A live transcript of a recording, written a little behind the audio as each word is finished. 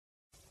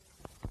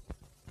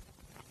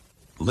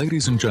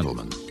Ladies and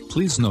gentlemen,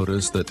 please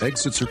notice that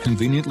exits are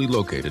conveniently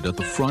located at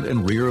the front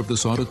and rear of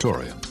this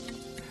auditorium.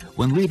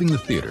 When leaving the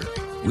theater,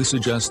 we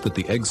suggest that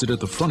the exit at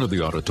the front of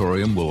the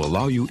auditorium will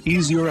allow you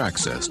easier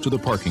access to the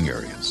parking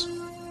areas.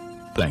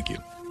 Thank you.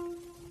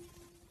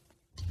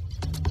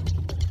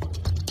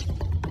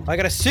 I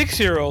got a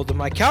 6-year-old in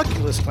my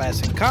calculus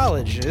class in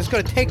college. It's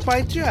going to take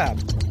my job.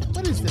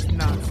 What is this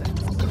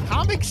nonsense?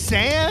 Comic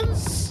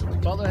Sans?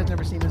 Butler had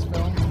never seen this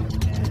film,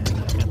 and I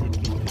got the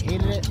indication he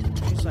hated it.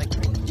 She's like,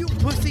 "You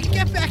pussy,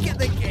 get back in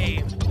the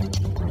game!"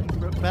 He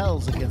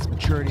rebels against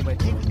maturity by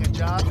taking a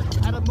job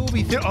at a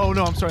movie theater. Oh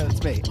no, I'm sorry,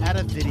 that's me. At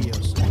a video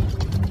store.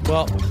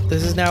 Well,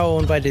 this is now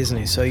owned by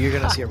Disney, so you're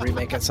going to see a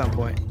remake at some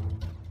point.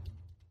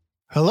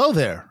 Hello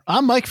there.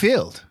 I'm Mike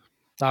Field.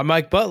 I'm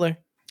Mike Butler.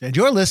 And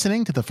you're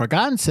listening to the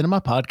Forgotten Cinema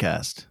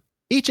Podcast.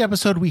 Each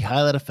episode, we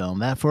highlight a film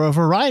that, for a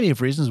variety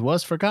of reasons,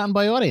 was forgotten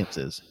by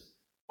audiences.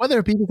 Whether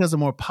it be because the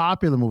more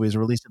popular movies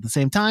were released at the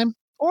same time,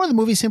 or the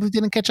movie simply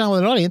didn't catch on with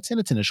an audience in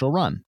its initial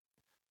run.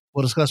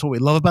 We'll discuss what we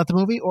love about the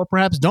movie, or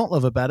perhaps don't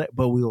love about it,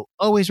 but we will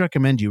always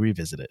recommend you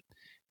revisit it.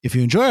 If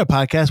you enjoy our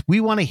podcast, we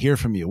want to hear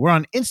from you. We're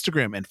on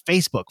Instagram and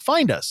Facebook.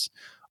 Find us.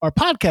 Our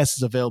podcast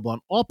is available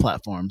on all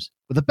platforms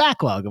with a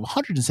backlog of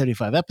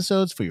 175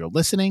 episodes for your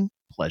listening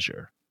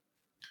pleasure.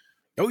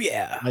 Oh,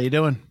 yeah. How you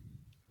doing?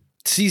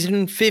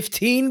 Season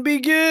 15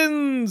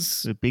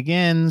 begins. It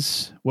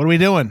begins. What are we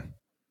doing?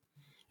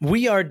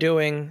 We are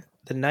doing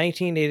the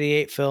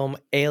 1988 film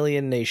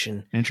Alien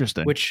Nation.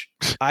 Interesting. Which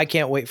I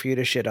can't wait for you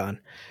to shit on.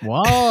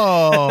 Whoa.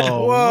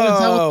 Whoa.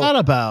 What's that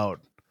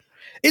about?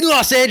 In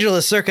Los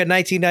Angeles, circa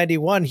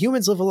 1991,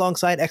 humans live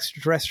alongside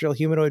extraterrestrial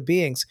humanoid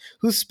beings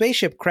whose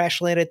spaceship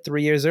crash-landed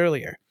 3 years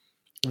earlier.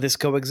 This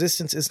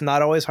coexistence is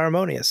not always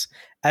harmonious,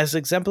 as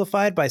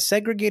exemplified by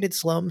segregated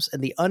slums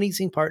and the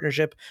uneasy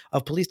partnership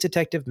of police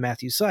detective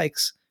Matthew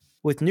Sykes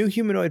with new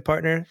humanoid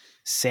partner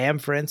Sam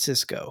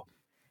Francisco.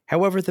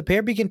 However, the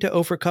pair begin to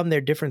overcome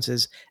their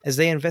differences as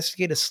they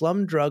investigate a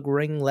slum drug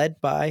ring led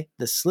by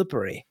the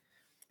slippery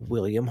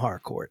William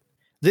Harcourt.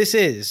 This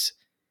is,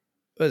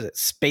 what is it,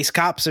 Space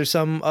Cops or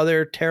some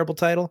other terrible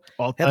title?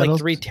 All It had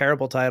titles? like 3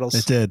 terrible titles.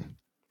 It did.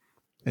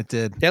 It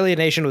did. Alien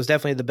Nation was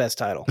definitely the best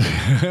title.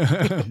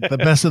 The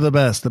best of the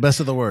best. The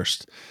best of the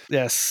worst.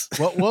 Yes.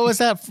 What was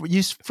that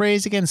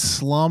phrase again?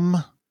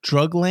 Slum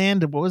drug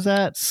land? What was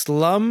that?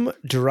 Slum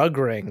drug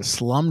ring.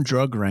 Slum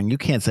drug ring. You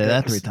can't say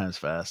that 3 times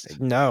fast.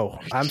 No,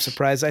 I'm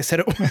surprised I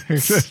said it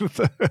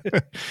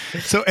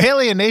once. So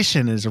Alien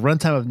Nation is a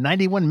runtime of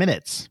 91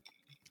 minutes.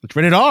 It's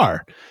rated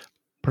R.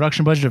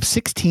 Production budget of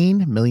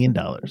 $16 million.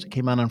 It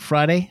came out on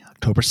Friday,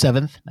 October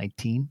 7th,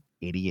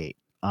 1988.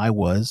 I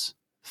was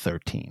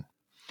 13.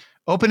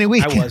 Opening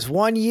weekend. I was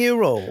 1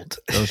 year old.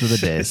 Those were the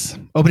days.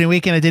 Opening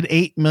weekend, I did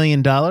 $8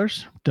 million.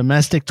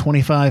 Domestic,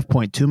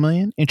 $25.2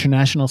 million.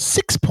 International,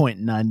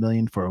 $6.9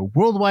 million for a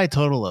worldwide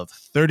total of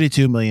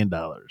 $32 million.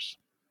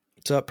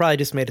 So it probably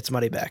just made its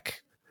money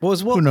back. Who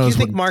Do knows you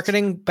think what-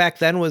 marketing back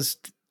then was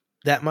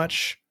that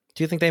much?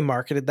 Do you think they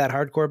marketed that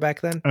hardcore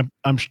back then?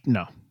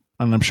 No,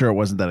 and I'm sure it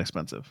wasn't that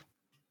expensive.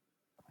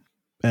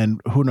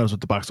 And who knows what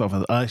the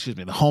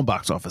the home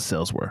box office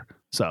sales were.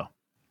 So,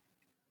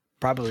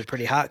 Probably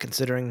pretty hot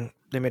considering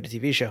they made a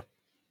TV show.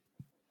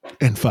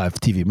 and 5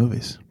 TV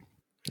movies.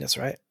 That's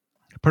right.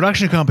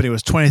 Production company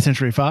was 20th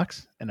Century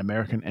Fox and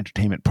American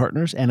Entertainment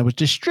Partners, and it was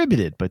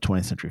distributed by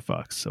 20th Century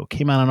Fox. So it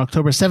came out on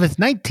October 7th,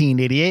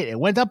 1988. It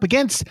went up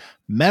against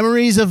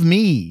Memories of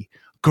Me,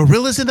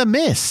 Gorillas in the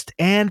Mist,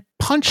 and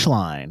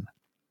Punchline.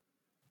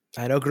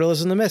 I know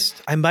Gorillas in the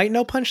Mist. I might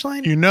know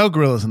Punchline. You know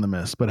Gorillas in the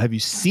Mist, but have you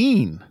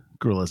seen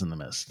Gorillas in the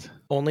Mist?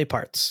 Only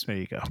parts. There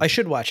you go. I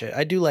should watch it.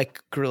 I do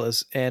like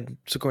Gorillas and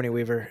Sigourney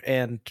Weaver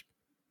and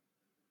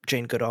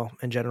Jane Goodall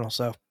in general,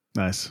 so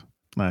Nice.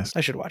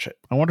 I should watch it.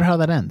 I wonder how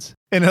that ends.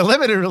 In a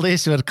limited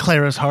release, you had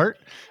Clara's Heart.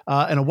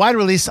 And a wide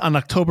release on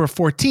October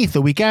 14th,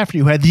 the week after,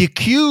 you had The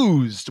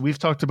Accused. We've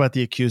talked about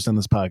The Accused on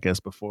this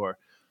podcast before.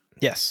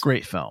 Yes.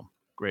 Great film.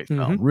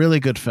 Really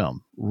good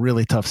film.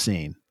 Really tough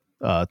scene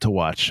to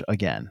watch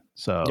again.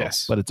 So,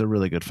 Yes. But it's a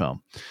really good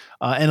film.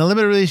 In a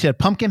limited release, you had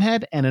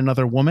Pumpkinhead and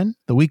Another Woman.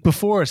 The week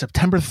before,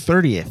 September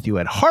 30th, you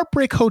had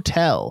Heartbreak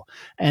Hotel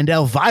and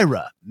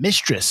Elvira,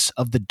 Mistress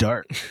of the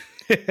Dark.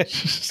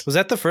 Was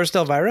that the first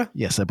Elvira?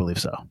 Yes, I believe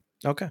so.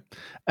 Okay.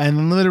 And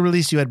in limited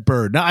release, you had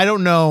Bird. Now, I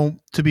don't know,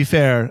 to be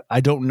fair, I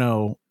don't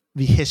know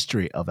the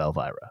history of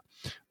Elvira.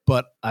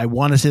 But I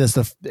want to say this,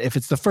 if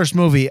it's the first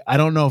movie, I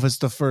don't know if it's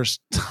the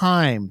first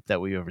time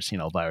that we've ever seen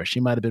Elvira. She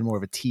might have been more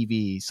of a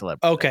TV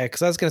celebrity. Okay,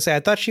 because I was going to say,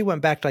 I thought she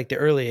went back to like the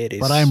early 80s.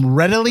 But I'm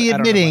readily I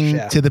don't know admitting much,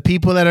 yeah. to the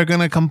people that are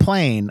going to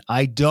complain,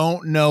 I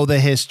don't know the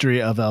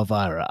history of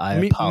Elvira. I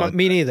apologize.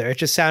 Me neither. It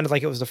just sounded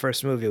like it was the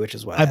first movie, which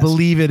is why I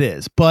believe it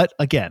is. But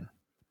again,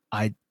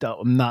 I'm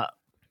not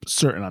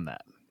certain on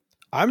that.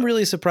 I'm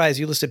really surprised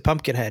you listed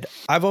Pumpkinhead.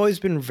 I've always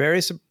been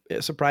very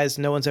surprised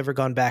no one's ever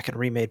gone back and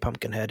remade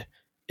Pumpkinhead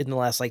in the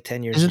last like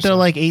 10 years. Isn't there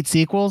like 8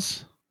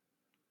 sequels?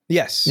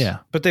 Yes. Yeah.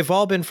 But they've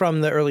all been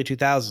from the early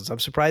 2000s. I'm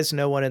surprised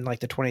no one in like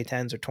the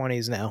 2010s or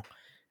 20s now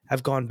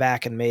have gone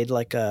back and made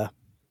like a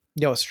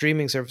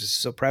streaming service is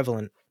so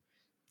prevalent.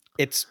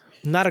 It's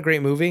not a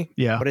great movie,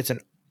 Yeah. but it's an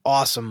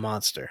awesome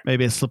monster.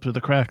 Maybe it slipped through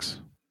the cracks.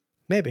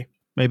 Maybe.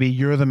 Maybe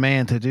you're the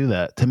man to do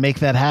that, to make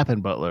that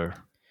happen, Butler.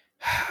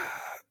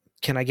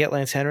 Can I get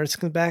Lance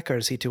Henriksen back, or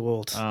is he too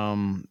old?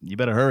 You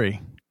better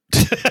hurry.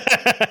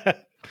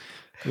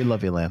 We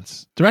love you,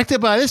 Lance.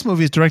 This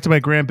movie is directed by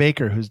Graham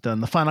Baker, who's done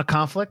The Final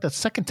Conflict. That's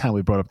the second time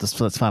we brought up this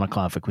Final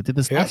Conflict. We did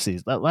this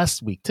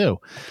last week too.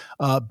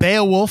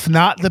 Beowulf,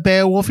 not the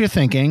Beowulf you're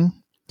thinking,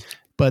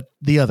 but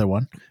the other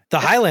one. The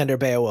Highlander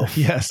Beowulf.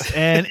 Yes,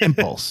 and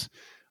Impulse.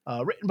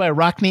 Written by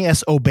Rockne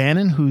S.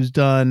 O'Bannon, who's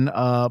done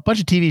a bunch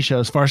of TV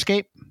shows,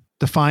 Farscape,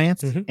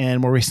 Defiance, and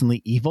more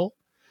recently Evil.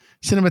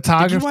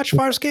 Cinematography. Did you watch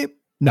Farscape?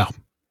 No.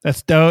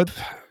 That's dope.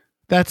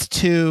 That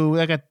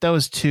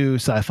was too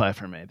sci-fi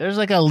for me. There's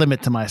like a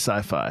limit to my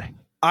sci-fi.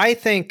 I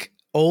think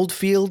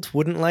Oldfield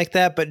wouldn't like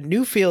that, but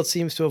Newfield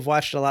seems to have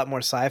watched a lot more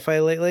sci-fi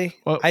lately.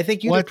 Well, I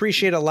think you'd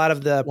appreciate a lot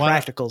of the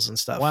practicals and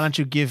stuff. Why don't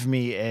you give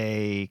me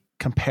a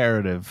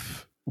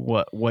comparative?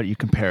 What you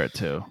compare it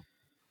to?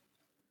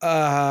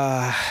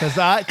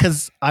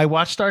 Because I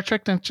watched Star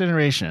Trek Next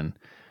Generation,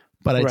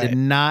 but I did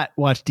not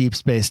watch Deep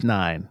Space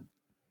Nine.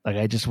 Like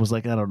I just was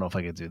like, I don't know if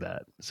I could do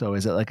that. So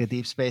is it like a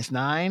Deep Space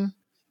Nine?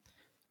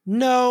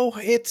 No,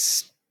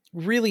 it's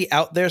really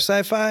out there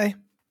sci-fi,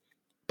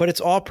 but it's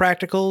all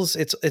practicals.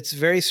 It's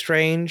very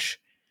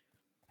strange,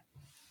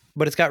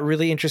 but it's got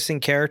really interesting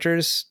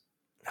characters.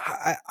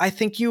 I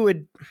think you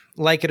would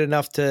like it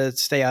enough to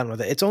stay on with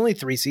it. It's only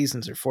 3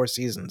 seasons or 4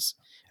 seasons,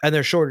 and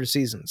they're shorter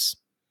seasons.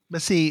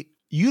 But see,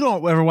 you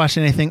don't ever watch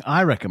anything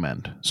I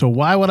recommend. So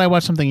why would I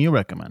watch something you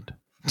recommend?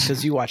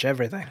 Because you watch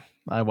everything.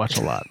 I watch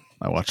a lot.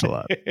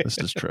 This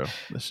is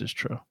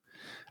true.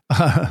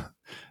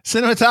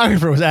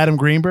 Cinematographer was Adam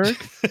Greenberg.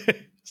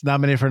 He's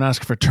nominated for an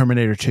Oscar for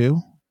Terminator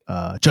 2,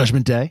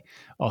 Judgment Day.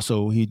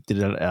 Also, he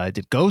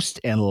did Ghost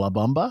and La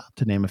Bamba,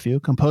 to name a few.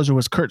 Composer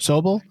was Kurt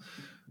Sobel,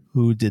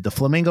 who did The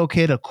Flamingo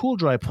Kid, A Cool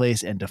Dry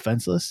Place, and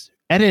Defenseless.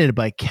 Edited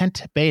by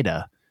Kent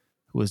Beda,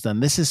 who has done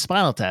This Is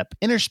Spinal Tap,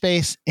 Inner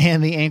Space,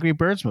 and the Angry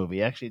Birds movie.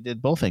 He actually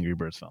did both Angry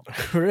Birds films.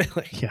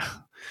 Really? Yeah.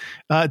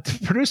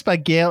 Produced by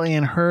Gail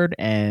Ann Hurd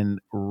and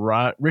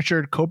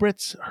Richard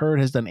Kobritz. Hurd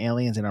has done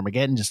Aliens and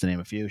Armageddon, just to name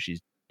a few.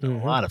 She's done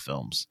a lot of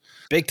films.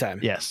 Big time.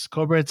 Yes.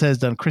 Kobritz has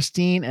done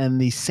Christine and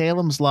the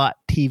Salem's Lot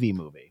TV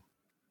movie.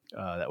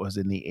 That was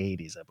in the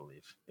 80s, I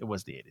believe. It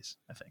was the 80s,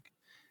 I think.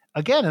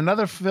 Again,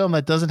 another film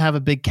that doesn't have a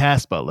big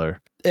cast, Butler.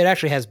 It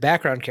actually has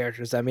background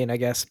characters, I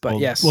guess, but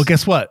yes. Well,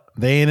 guess what?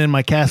 They ain't in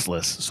my cast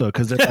list, so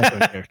because they're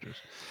background characters.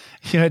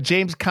 You know,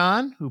 James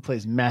Caan, who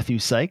plays Matthew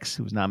Sykes,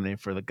 who was nominated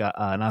for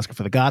an Oscar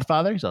for The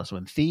Godfather. He's also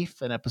in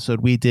Thief, an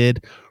episode we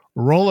did.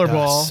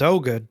 Rollerball. So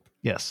good.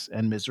 Yes,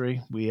 and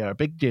Misery. We are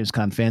big James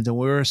Caan fans, and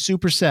we were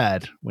super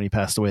sad when he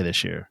passed away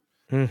this year.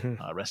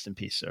 Rest in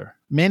peace, sir.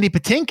 Mandy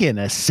Patinkin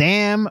as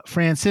Sam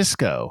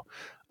Francisco,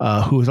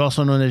 who is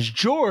also known as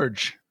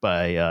George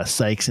by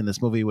Sykes in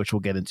this movie, which we'll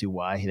get into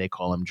why they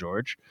call him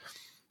George.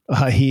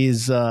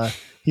 He's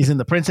in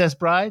The Princess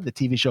Bride, the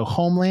TV show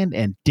Homeland,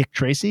 and Dick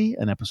Tracy,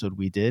 an episode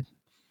we did.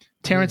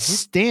 Terrence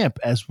Stamp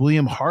as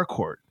William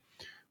Harcourt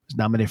was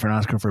nominated for an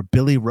Oscar for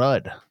Billy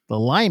Rudd, The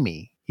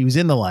Limey. He was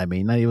in The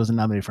Limey. No, he wasn't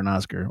nominated for an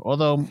Oscar,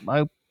 although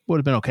I would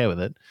have been okay with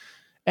it.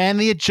 And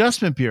The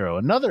Adjustment Bureau,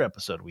 another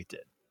episode we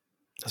did.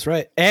 That's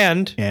right.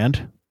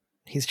 And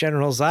he's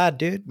General Zod,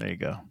 dude. There you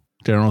go.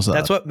 General Zod.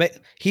 That's what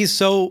he's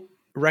so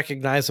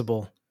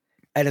recognizable,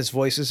 and his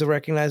voice is so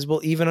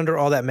recognizable, even under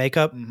all that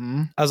makeup.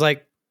 I was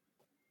like,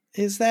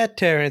 is that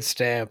Terrence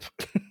Stamp?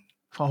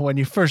 Oh, when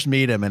you first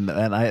meet him, and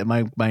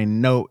my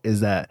note is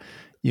that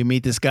you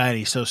meet this guy and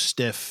he's so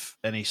stiff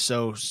and he's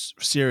so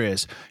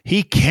serious.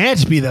 He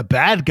can't be the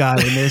bad guy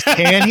in this,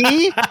 can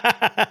he?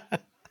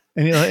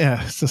 And you're like,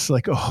 yeah, it's just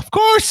like, oh, of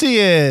course he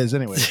is.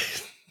 Anyway,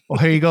 well,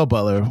 here you go,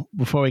 Butler.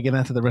 Before we get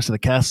into the rest of the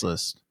cast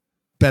list,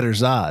 better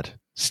Zod,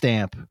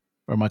 Stamp,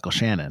 or Michael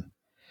Shannon?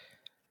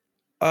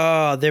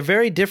 They're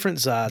very different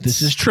Zods.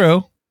 This is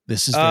true.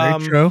 This is very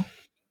true.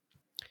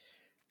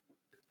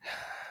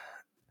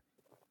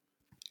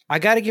 I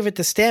got to give it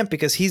to Stamp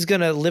because he's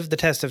going to live the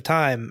test of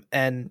time,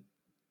 and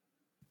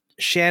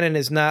Shannon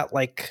is not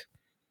like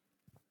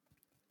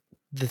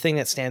the thing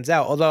that stands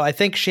out. Although I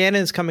think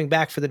Shannon's coming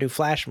back for the new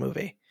Flash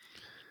movie.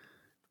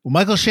 Well,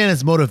 Michael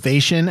Shannon's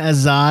motivation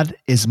as Zod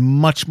is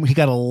he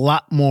got a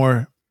lot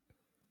more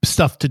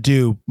stuff to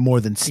do more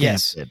than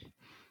Stamp did.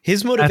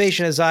 His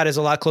motivation as Zod is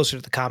a lot closer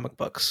to the comic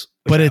books.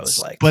 But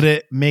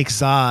it makes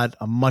Zod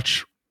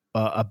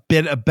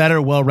a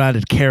better,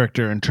 well-rounded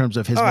character in terms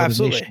of his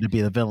motivation to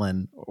be the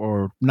villain,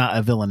 or not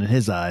a villain in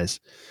his eyes.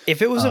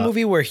 If it was a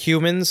movie where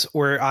humans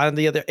were on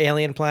the other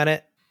alien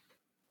planet,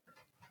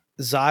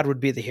 Zod would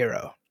be the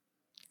hero.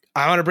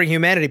 I want to bring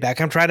humanity back.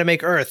 I'm trying to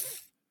make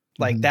Earth.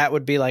 Like that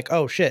would be like,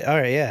 oh shit. All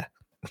right. Yeah.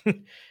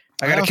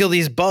 I got to kill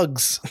these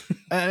bugs.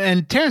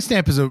 And Terrence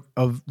Stamp is a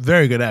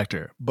very good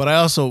actor, but I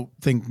also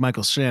think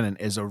Michael Shannon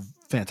is a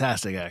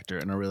fantastic actor.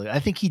 And I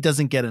think he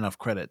doesn't get enough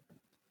credit.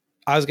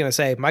 I was going to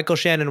say Michael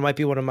Shannon might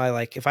be one of my,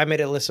 like, if I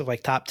made a list of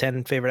like top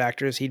 10 favorite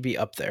actors, he'd be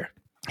up there.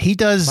 He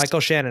does. Michael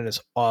Shannon is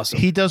awesome.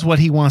 He does what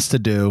he wants to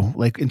do,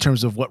 like in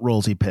terms of what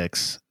roles he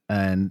picks,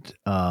 and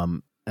I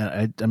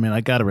mean,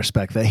 I gotta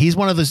respect that. He's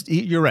one of those.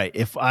 You're right.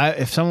 If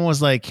someone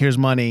was like, "Here's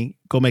money,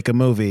 go make a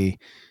movie,"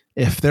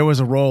 if there was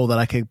a role that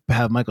I could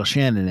have Michael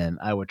Shannon in,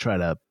 I would try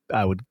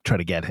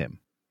to get him.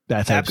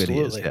 That's how good he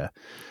is. Yeah,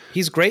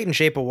 he's great in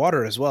Shape of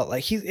Water as well.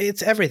 Like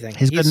it's everything.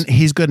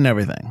 He's good in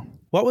everything.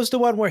 What was the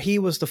one where he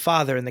was the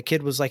father and the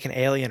kid was like an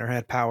alien or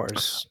had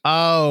powers?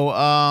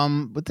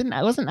 Oh, but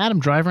wasn't Adam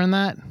Driver in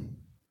that?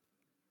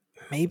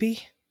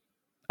 Maybe.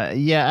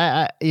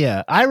 Yeah.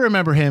 I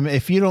remember him.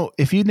 If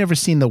you'd never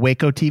seen the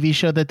Waco TV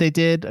show that they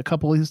did a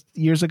couple of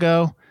years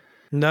ago.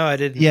 No, I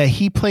didn't. Yeah,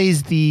 he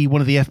plays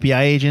one of the FBI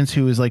agents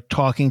who is like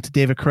talking to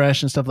David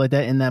Koresh and stuff like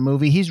that in that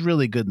movie. He's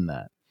really good in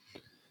that.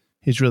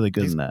 He's really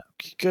good in that.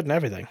 Good in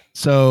everything.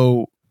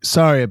 So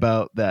sorry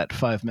about that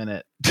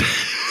 5-minute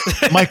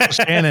Michael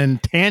Shannon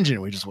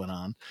tangent we just went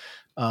on.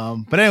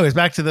 But anyways,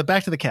 back to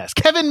the cast.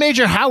 Kevin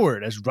Major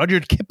Howard as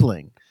Rudyard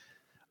Kipling.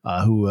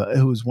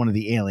 Who's one of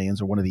the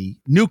aliens or one of the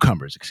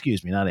newcomers,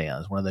 excuse me, not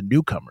aliens, one of the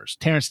newcomers.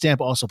 Terrence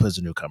Stamp also plays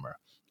a newcomer,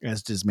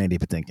 as does Mandy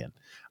Patinkin.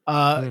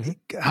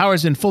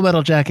 Howard's in Full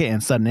Metal Jacket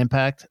and Sudden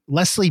Impact.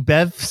 Leslie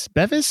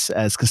Bevis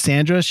as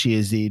Cassandra. She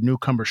is the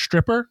newcomer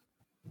stripper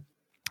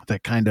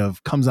that kind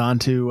of comes on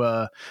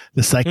to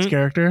the Sykes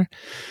character.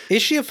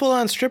 Is she a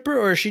full-on stripper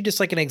or is she just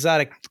like an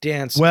exotic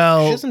dancer?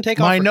 Well, she doesn't take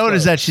my off note clothes.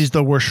 is that she's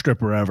the worst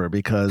stripper ever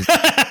because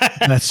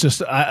that's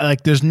just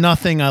there's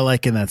nothing I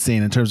like in that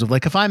scene in terms of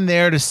like if I'm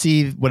there to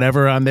see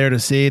whatever I'm there to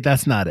see,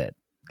 that's not it.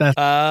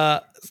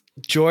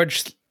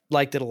 George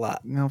liked it a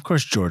lot. No, of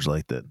course George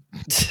liked it.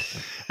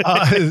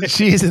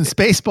 She's in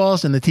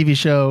Spaceballs and the TV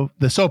show,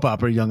 the soap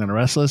opera Young and the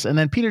Restless. And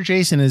then Peter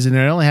Jason is in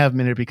there. I only have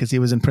him in here because he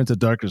was in Prince of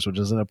Darkness, which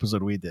is an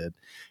episode we did.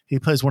 He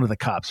plays one of the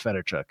cops,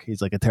 Fedorchuk.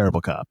 He's like a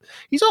terrible cop.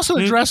 He's also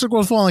in Jurassic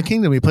World Fallen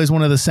Kingdom. He plays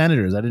one of the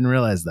senators. I didn't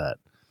realize that.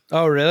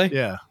 Oh, really?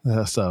 Yeah. And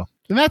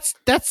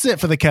that's it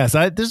for the cast.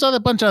 There's a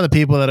bunch of other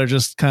people that are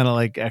just kind of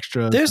like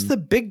extra. There's the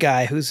big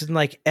guy who's in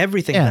like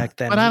everything back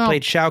then. He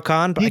played Shao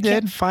Kahn, but I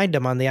can't find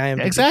him on the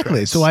IMDb. Exactly.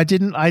 credits. So I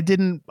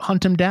didn't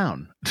hunt him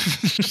down.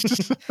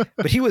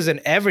 But he was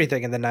in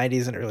everything in the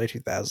 90s and early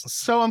 2000s.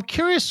 So I'm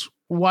curious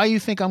why you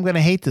think I'm going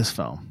to hate this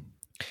film.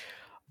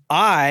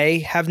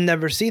 I have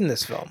never seen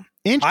this film.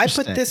 I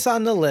put this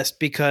on the list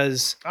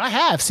because I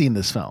have seen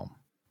this film.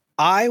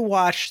 I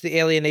watched the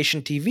Alien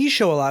Nation TV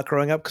show a lot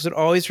growing up because it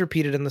always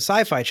repeated in the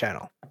Sci-Fi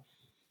Channel.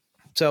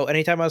 So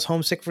anytime I was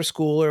homesick for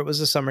school or it was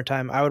the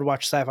summertime, I would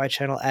watch Sci-Fi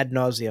Channel ad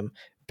nauseum.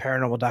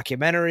 Paranormal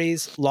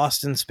documentaries,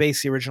 Lost in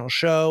Space, the original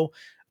show,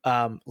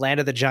 Land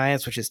of the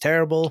Giants, which is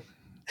terrible,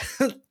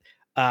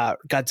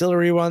 Godzilla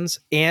reruns,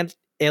 and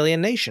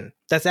Alien Nation.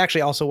 That's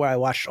actually also where I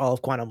watched all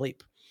of Quantum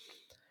Leap.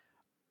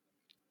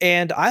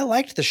 And I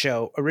liked the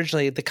show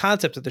originally. The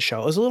concept of the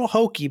show, it was a little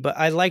hokey, but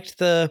I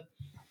liked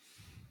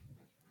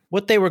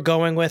what they were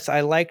going with.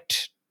 I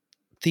liked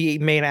the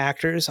main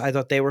actors. I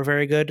thought they were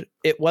very good.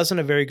 It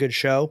wasn't a very good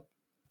show,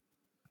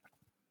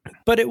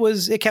 but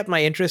it kept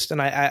my interest.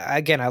 And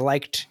I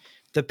liked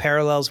the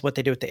parallels, what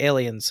they do with the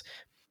aliens,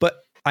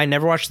 but I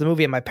never watched the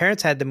movie. And my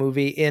parents had the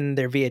movie in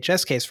their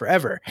VHS case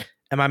forever.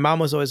 And my mom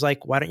was always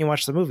like, why don't you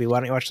watch the movie? Why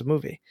don't you watch the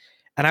movie?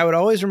 And I would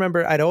always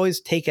remember, I'd always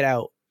take it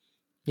out,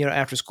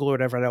 after school or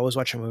whatever. I'd always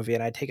watch a movie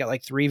and I'd take out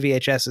like 3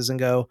 VHSs and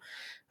go,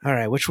 all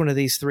right, which one of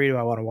these 3 do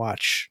I want to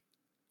watch?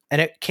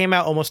 And it came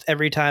out almost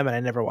every time and I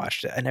never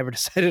watched it. I never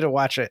decided to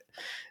watch it.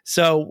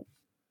 So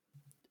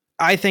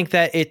I think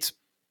that it's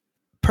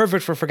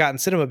perfect for Forgotten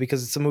Cinema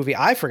because it's a movie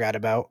I forgot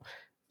about,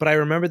 but I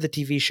remember the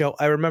TV show.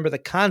 I remember the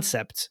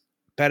concept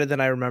better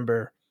than I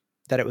remember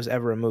that it was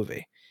ever a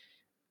movie.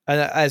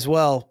 As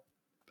well,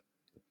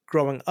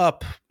 growing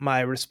up,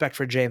 my respect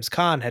for James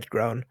Caan had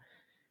grown.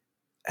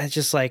 It's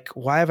just like,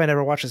 why have I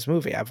never watched this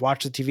movie? I've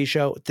watched the TV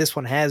show. This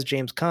one has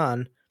James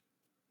Caan.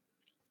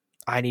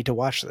 I need to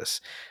watch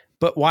this.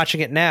 But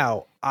watching it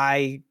now,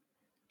 I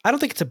don't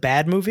think it's a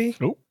bad movie.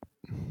 Nope.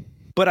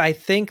 But I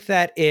think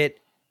that it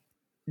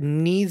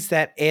needs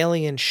that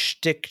alien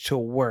shtick to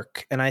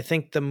work. And I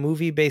think the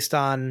movie, based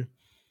on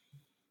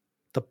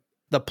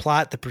the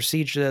plot, the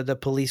procedure, the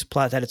police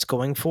plot that it's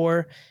going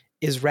for,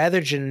 is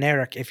rather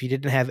generic if you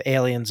didn't have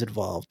aliens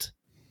involved.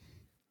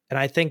 And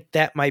I think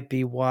that might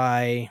be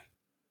why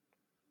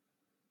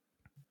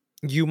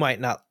you might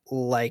not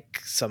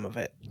like some of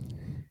it.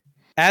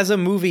 As a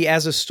movie,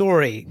 as a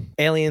story,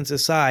 aliens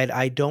aside,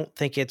 I don't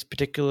think it's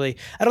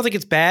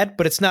bad,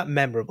 but it's not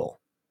memorable.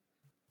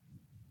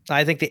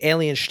 I think the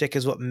alien shtick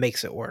is what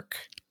makes it work.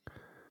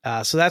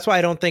 So that's why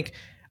I don't think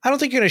you're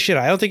going to shit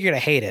on it. I don't think you're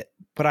going to hate it,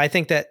 but I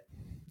think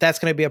that's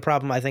going to be a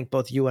problem I think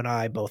both you and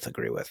I both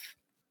agree with.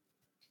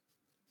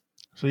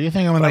 So you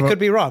think I'm going to... I could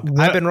be wrong.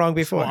 I've been wrong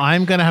before. Well,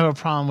 I'm going to have a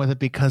problem with it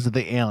because of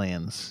the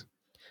aliens.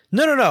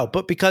 No.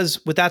 But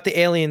because without the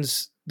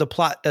aliens, the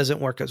plot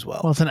doesn't work as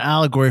well. Well, it's an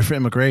allegory for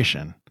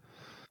immigration.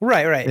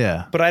 Right.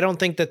 Yeah. But I don't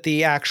think that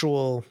the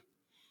actual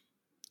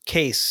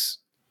case,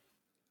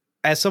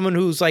 as someone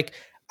who's like,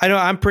 I know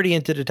I'm pretty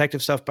into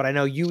detective stuff, but I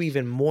know you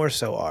even more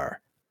so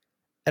are.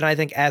 And I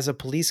think as a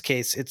police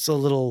case, it's a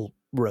little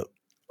rote.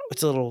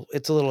 it's a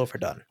little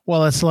overdone.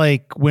 Well, it's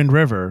like Wind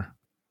River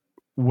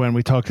when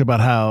we talked about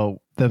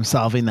how them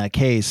solving that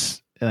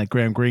case, and like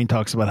Graham Greene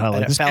talks about how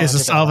like this case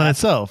is solving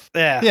itself.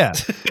 Yeah.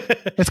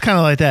 It's kind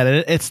of like that.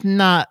 It's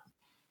not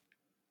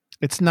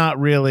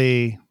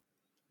really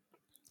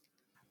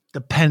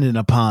dependent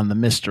upon the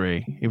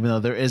mystery, even though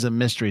there is a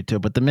mystery to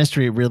it, but the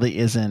mystery really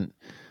isn't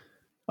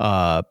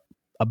a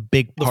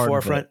big part the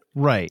forefront. Of it.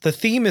 Right. The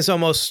theme is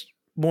almost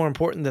more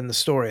important than the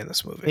story in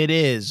this movie. It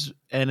is.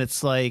 And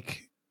it's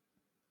like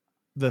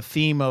the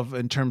theme of,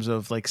 in terms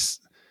of like,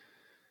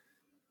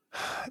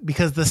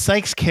 because the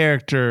Sykes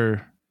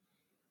character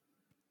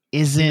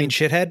isn't. You mean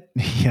shithead?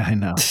 Yeah, I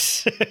know.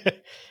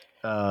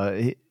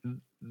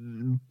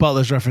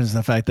 Butler's referencing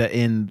the fact that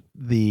in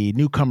the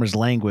newcomer's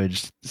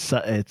language,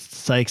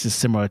 Sykes is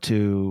similar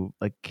to,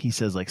 like he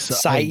says, like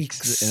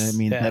Sykes, and I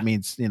mean that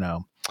means, you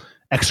know,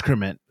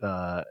 excrement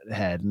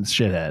head and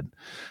shithead.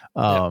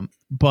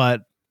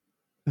 But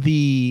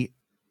the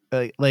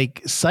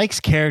like Sykes'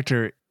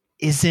 character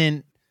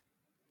isn't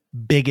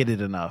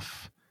bigoted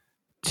enough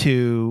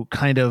to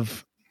kind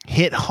of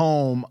hit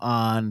home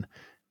on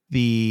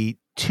the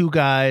two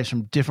guys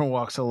from different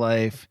walks of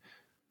life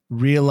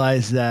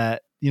realize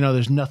that, you know,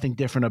 there's nothing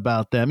different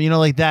about them, you know,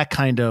 like that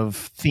kind of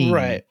theme,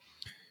 right?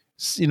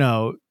 You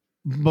know,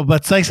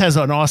 but Sykes has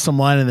an awesome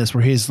line in this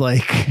where he's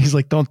like,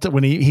 don't,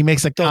 when he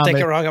makes a comment, don't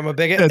take it wrong, I'm a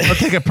bigot. Don't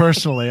take it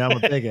personally, I'm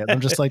a bigot.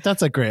 I'm just like,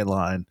 that's a great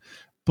line,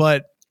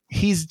 but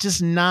he's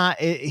just not.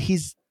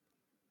 It's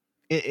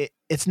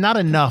not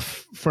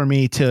enough for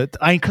me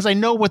because I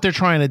know what they're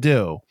trying to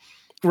do,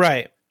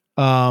 right?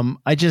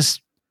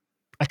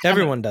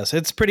 Everyone does.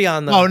 It's pretty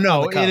on the. Oh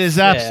no, it is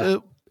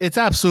absolutely. It's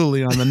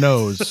absolutely on the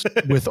nose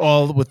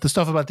with the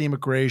stuff about the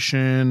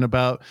immigration,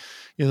 about,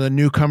 you know, the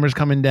newcomers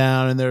coming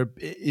down and they're,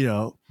 you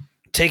know,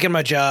 taking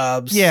my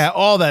jobs. Yeah,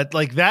 all that,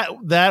 like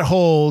that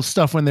whole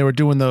stuff when they were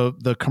doing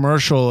the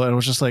commercial, and it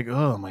was just like,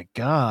 oh my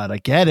God, I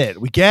get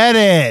it. We get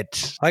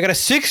it. I got a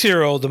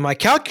 6-year-old in my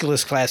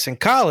calculus class in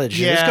college.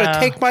 Yeah. He's going to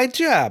take my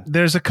job.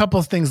 There's a couple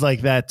of things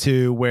like that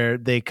too, where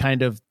they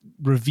kind of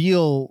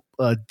reveal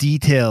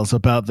details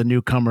about the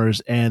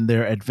newcomers and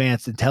their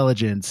advanced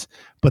intelligence,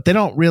 but they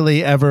don't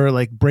really ever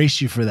like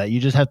brace you for that. You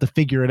just have to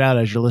figure it out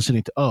as you're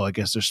listening to, oh, I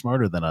guess they're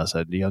smarter than us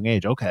at a young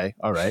age. Okay.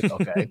 All right.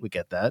 Okay. We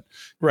get that.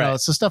 Right.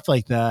 So stuff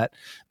like that.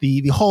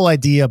 The whole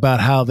idea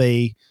about how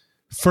they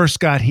first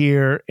got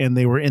here and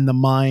they were in the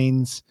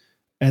mines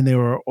and they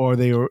were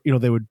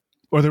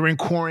in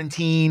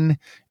quarantine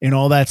and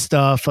all that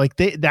stuff. Like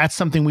that's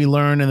something we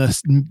learn in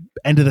the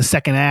end of the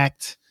second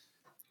act.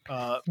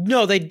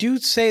 No, they do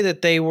say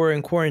that they were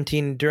in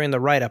quarantine during the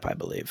write-up, I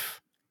believe.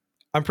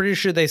 I'm pretty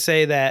sure they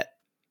say that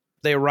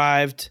they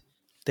arrived,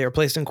 they were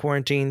placed in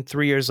quarantine.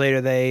 3 years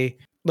later, they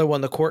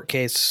won the court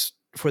case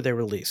for their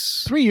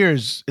release. 3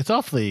 years, it's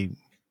awfully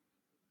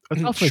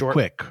short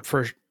quick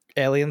for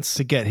aliens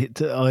to get hit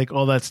to like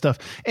all that stuff.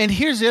 And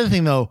here's the other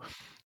thing, though.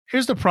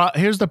 Here's the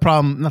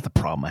problem. Not the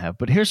problem I have,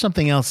 but here's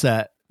something else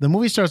that the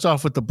movie starts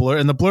off with the blur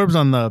and the blurbs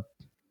on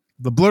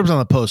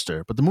the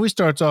poster. But the movie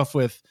starts off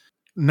with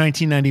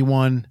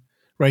 1991,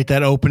 right?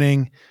 That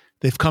opening.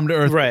 They've come to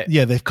Earth. Right.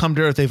 Yeah, they've come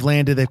to Earth. They've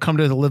landed. They've come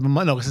to Earth to live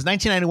among. No, because it's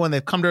 1991.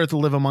 They've come to Earth to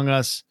live among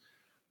us.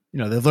 You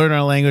know, they've learned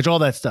our language, all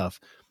that stuff.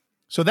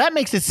 So that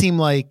makes it seem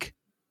like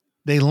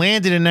they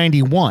landed in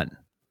 91,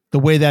 the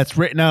way that's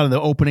written out in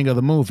the opening of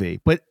the movie.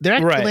 But they're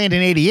actually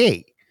landing in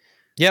 88.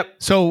 Yep.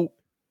 So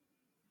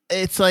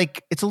it's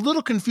like, it's a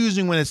little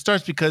confusing when it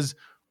starts, because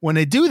when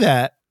they do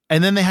that,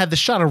 and then they had the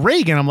shot of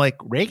Reagan, I'm like,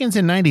 Reagan's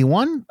in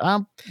 91?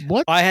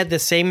 What? I had the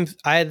same thing.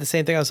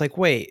 I was like,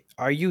 wait,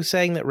 are you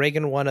saying that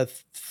Reagan won a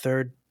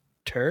third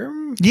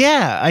term?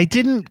 Yeah,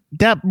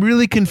 that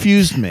really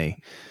confused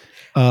me.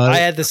 I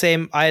had the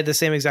same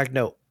exact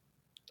note.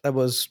 That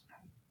was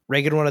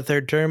Reagan won a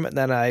third term, and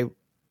then I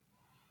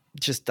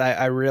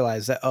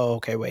realized that, oh,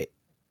 okay, wait.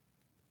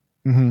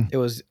 Mm-hmm. It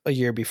was a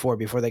year before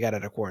they got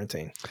out of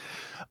quarantine.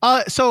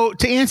 So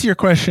to answer your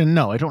question,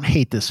 no, I don't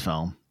hate this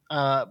film.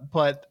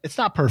 But it's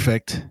not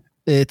perfect.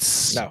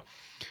 No.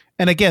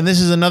 And again, this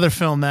is another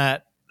film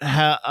that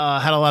had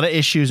a lot of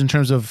issues in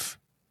terms of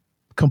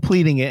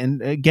completing it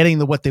and getting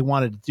what they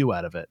wanted to do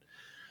out of it.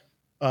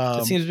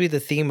 It seems to be the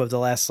theme of the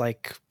last,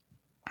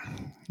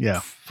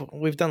 yeah,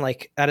 we've done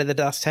out of the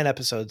last 10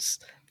 episodes,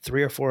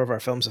 3 or 4 of our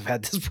films have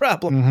had this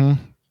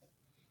problem.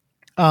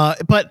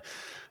 Mm-hmm. But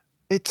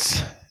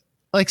it's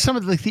like some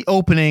of the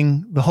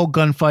opening, the whole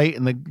gunfight,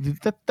 and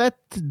that's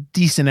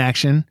decent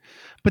action.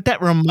 But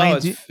that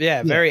reminds you,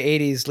 very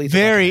 80s, lethal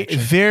very, action.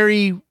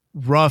 very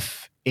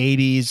rough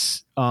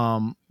 80s.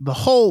 The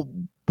whole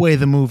way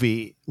the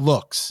movie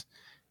looks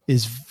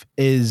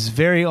is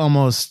very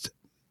almost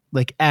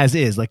like as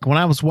is. Like when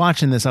I was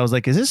watching this, I was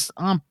like, is this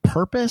on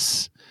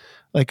purpose?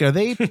 Like, are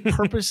they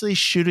purposely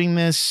shooting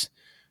this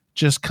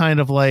just kind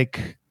of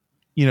like,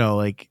 you know,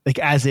 like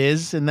as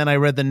is? And then I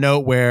read the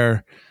note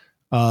where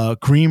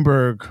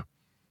Greenberg,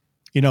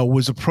 you know,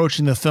 was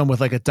approaching the film with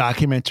like a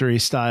documentary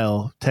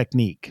style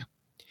technique.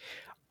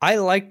 I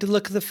like the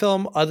look of the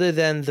film, other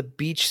than the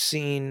beach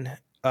scene.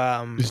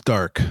 It's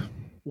dark.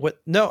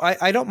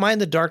 I don't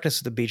mind the darkness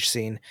of the beach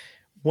scene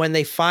when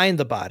they find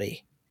the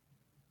body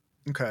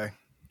Okay.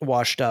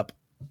 washed up.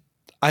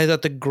 I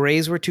thought the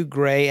grays were too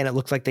gray and it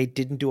looked like they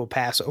didn't do a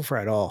passover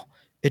at all.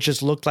 It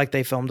just looked like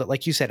they filmed it,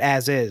 like you said,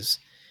 as is.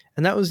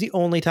 And that was the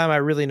only time I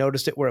really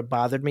noticed it where it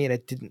bothered me, and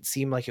it didn't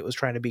seem like it was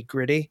trying to be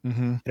gritty.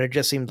 Mm-hmm. And it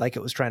just seemed like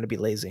it was trying to be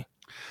lazy.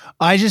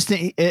 I just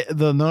think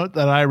the note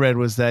that I read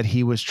was that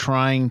he was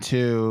trying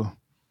to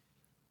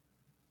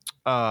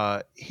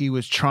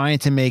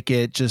make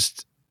it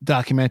just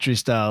documentary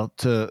style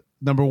to,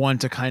 number one,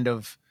 to kind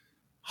of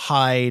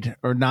hide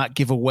or not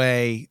give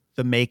away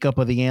the makeup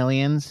of the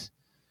aliens,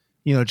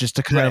 just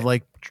to kind of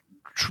like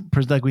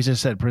we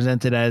just said,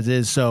 present it as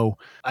is. So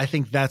I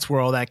think that's where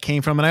all that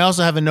came from. And I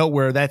also have a note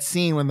where that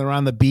scene when they're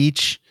on the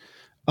beach,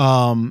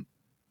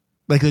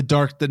 like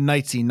the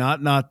night scene,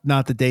 not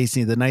the day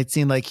scene, the night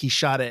scene, like he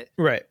shot it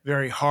right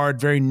very hard,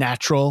 very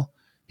natural.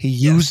 He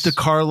used the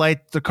car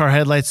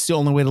headlights, the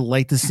only way to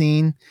light the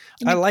scene.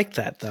 I like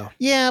that though.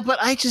 Yeah, but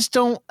I just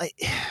don't.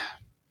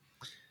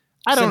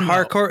 I don't know.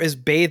 Hardcore is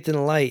bathed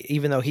in light,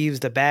 even though he was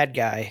the bad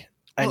guy.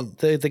 And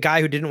the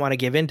guy who didn't want to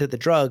give in to the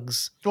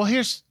drugs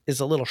is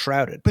a little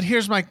shrouded. But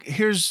here's my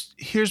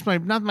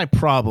not my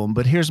problem,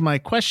 but here's my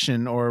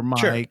question or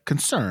my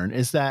concern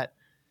is that,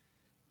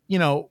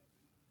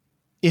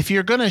 if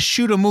you're going to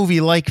shoot a movie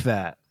like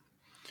that,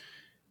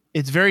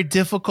 it's very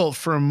difficult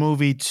for a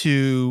movie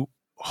to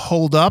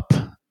hold up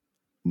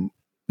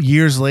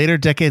years later,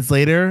 decades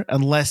later,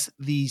 unless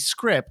the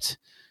script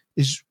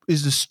is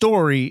the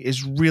story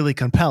is really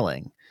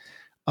compelling.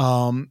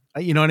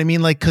 You know what I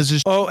mean? Like, cause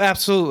there's,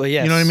 absolutely.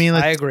 Yes. You know what I mean?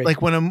 Like, I agree.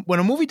 Like when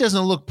a movie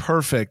doesn't look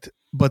perfect,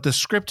 but the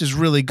script is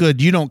really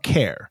good, you don't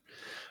care.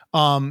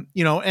 And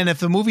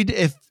if a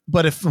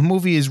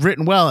movie is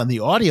written well and the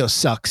audio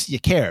sucks, you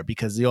care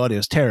because the audio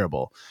is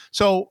terrible.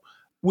 So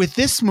with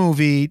this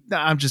movie,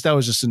 that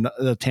was just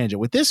a tangent.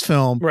 With this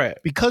film, right?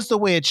 Because the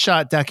way it's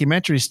shot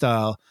documentary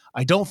style,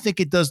 I don't think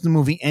it does the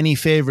movie any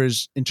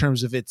favors in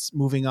terms of its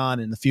moving on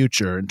in the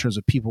future, in terms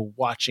of people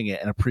watching it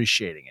and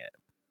appreciating it.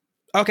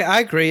 Okay, I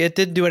agree. It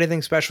didn't do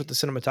anything special with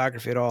the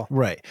cinematography at all.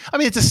 Right. I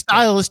mean, it's a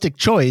stylistic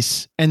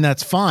choice, and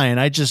that's fine.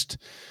 I just,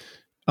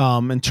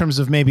 in terms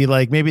of maybe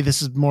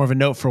this is more of a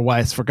note for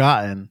why it's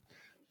forgotten,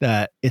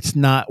 that it's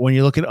not, when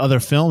you look at other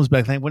films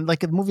back then, when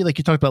like a movie like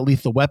you talked about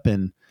Lethal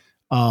Weapon,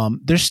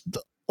 there's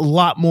a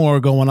lot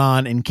more going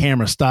on in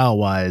camera style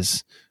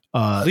wise.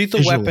 Lethal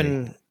visually.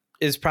 Weapon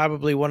is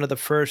probably one of the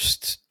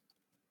first,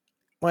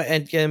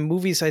 and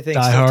movies I think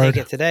Die still Hard. take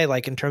it today,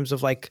 like in terms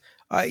of like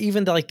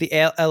even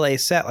the LA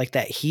set, like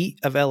that heat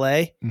of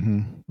LA,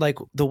 like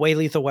the way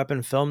Lethal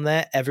Weapon filmed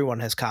that,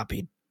 everyone has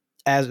copied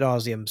ad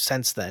nauseum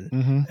since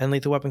then. And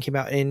Lethal Weapon came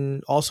out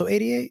in also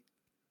 88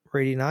 or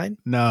 89.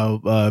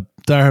 No,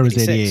 Die Hard was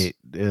 86.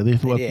 88.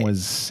 Lethal Weapon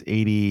was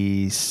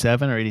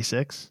 87 or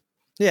 86.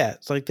 Yeah,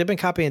 it's like they've been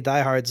copying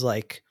Die Hard's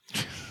like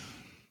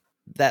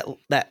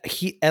that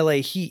heat, LA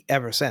heat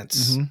ever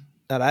since.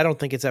 And I don't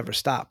think it's ever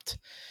stopped.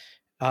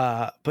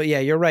 But yeah,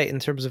 you're right in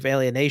terms of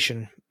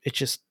alienation. It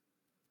just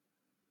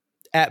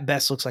at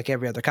best looks like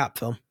every other cop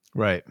film.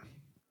 Right.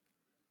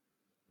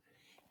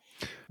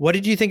 What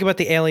did you think about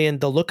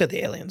the look of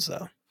the aliens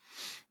though?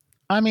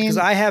 I mean, because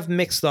I have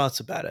mixed thoughts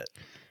about it.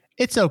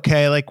 It's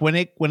okay. Like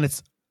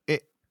it's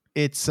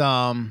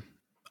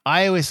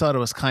I always thought it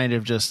was kind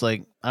of just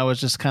like, I was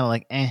just kind of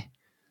like,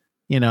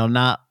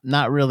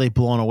 not really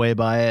blown away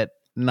by it.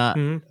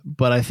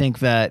 But I think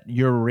that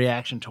your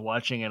reaction to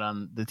watching it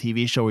on the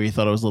TV show where you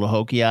thought it was a little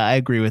hokey, I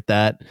agree with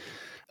that.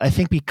 I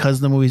think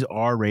because the movies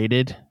are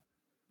rated,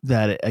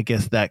 that I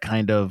guess that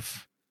kind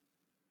of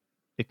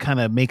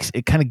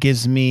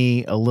gives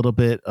me a little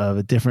bit of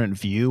a different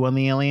view on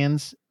the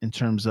aliens in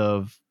terms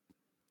of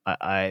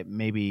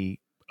maybe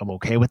I'm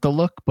okay with the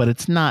look, but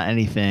it's not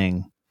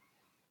anything.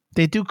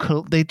 It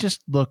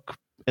just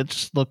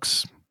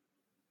looks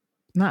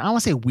not, I don't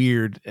want to say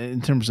weird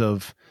in terms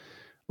of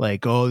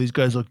like, oh, these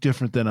guys look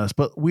different than us,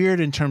 but weird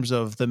in terms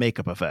of the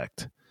makeup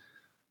effect.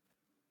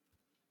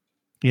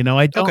 You know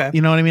what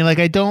I mean?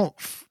 Like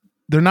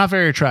they're not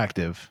very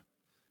attractive,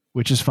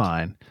 which is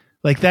fine.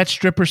 Like that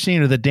stripper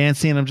scene or the dance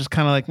scene, I'm just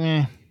kind of like,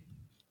 eh.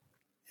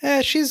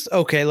 Yeah, she's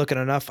okay looking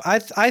enough. I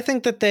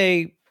think that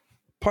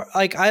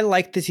I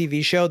like the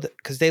TV show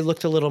because they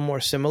looked a little more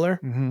similar.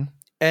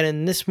 And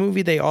in this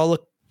movie, they all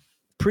look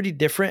pretty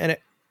different. And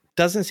it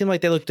doesn't seem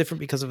like they look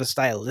different because of a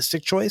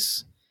stylistic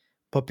choice,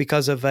 but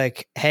because of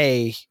like,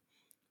 hey,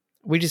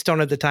 we just don't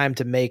have the time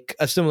to make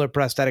a similar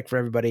prosthetic for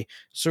everybody.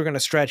 So we're going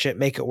to stretch it,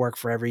 make it work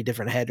for every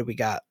different head we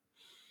got.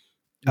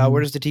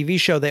 Whereas the TV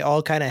show, they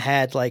all kind of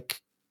had like,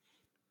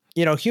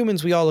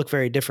 humans, we all look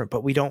very different,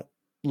 but we don't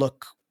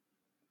look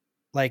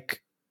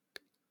like,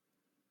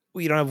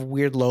 we don't have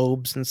weird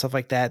lobes and stuff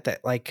like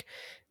that, like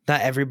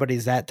not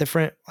everybody's that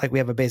different. Like we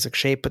have a basic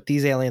shape, but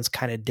these aliens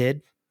kind of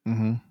did.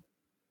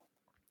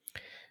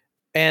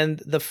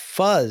 And the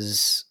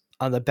fuzz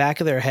on the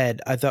back of their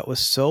head, I thought was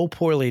so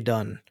poorly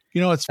done.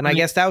 It's and funny. I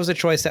guess that was a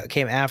choice that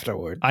came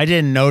afterward. I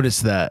didn't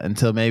notice that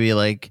until maybe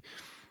like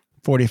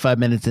 45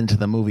 minutes into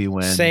the movie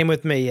when Same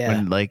with me, yeah.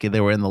 when like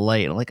they were in the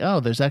light. I'm like, oh,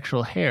 there's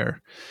actual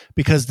hair,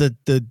 because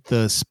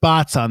the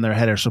spots on their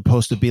head are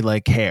supposed to be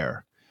like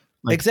hair.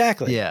 Like,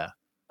 exactly. Yeah.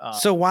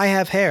 So why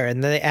have hair?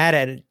 And then they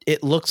add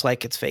it looks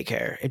like it's fake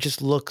hair. It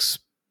just looks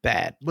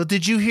bad. Well,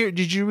 did you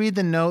read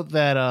the note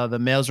that the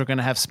males are going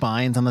to have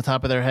spines on the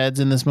top of their heads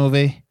in this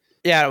movie?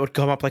 Yeah, it would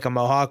come up like a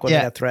mohawk when they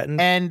got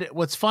threatened. And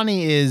what's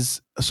funny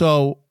is,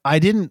 so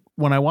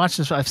when I watched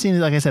this, I've seen it,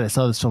 like I said, I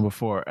saw this film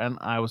before, and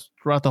I was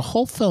throughout the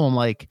whole film,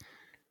 like,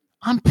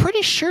 I'm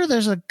pretty sure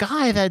there's a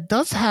guy that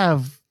does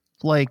have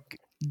like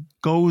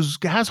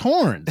has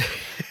horns.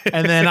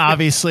 And then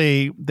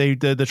obviously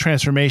the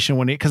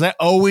transformation because I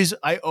always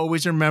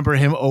remember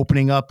him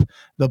opening up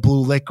the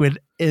blue liquid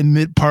in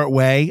mid-part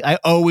way. I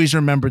always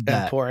remembered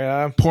that.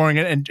 Pouring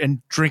it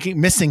and drinking,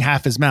 missing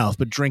half his mouth,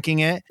 but drinking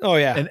it. Oh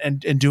yeah.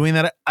 And doing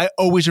that. I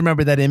always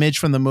remember that image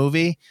from the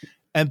movie.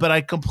 But I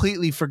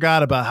completely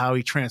forgot about how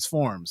he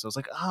transforms. I was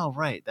like, oh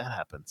right, that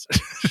happens.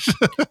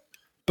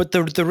 But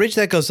the ridge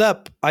that goes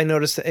up, I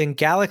noticed in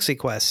Galaxy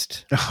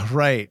Quest. Oh,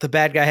 right. The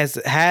bad guy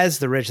has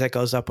the ridge that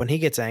goes up when he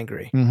gets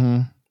angry.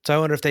 Mm-hmm. So I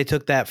wonder if they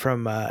took that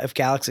from if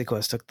Galaxy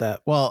Quest took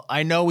that. Well,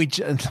 I know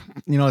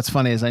what's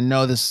funny is I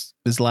know this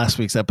is last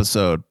week's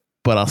episode,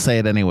 but I'll say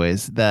it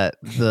anyways, that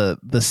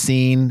the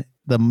scene,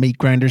 the meat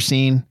grinder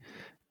scene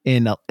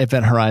in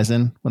Event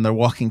Horizon, when they're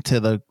walking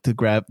to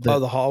grab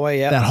the hallway,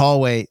 yeah. That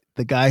hallway,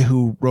 the guy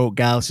who wrote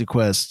Galaxy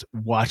Quest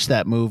watched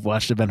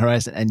Event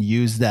Horizon and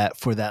used that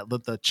for the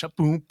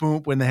boom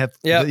boom when they have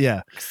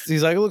yeah.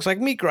 He's like, it looks like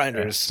meat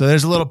grinders. So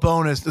there's a little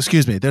bonus.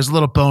 Excuse me. There's a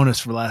little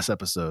bonus for last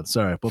episode.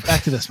 Sorry. Well,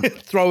 back to this one.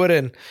 Throw it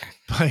in.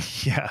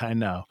 But yeah, I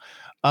know.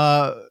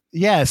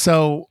 Yeah.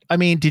 So I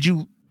mean,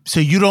 you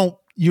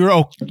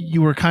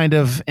were kind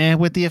of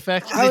with the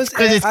effects?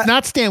 It's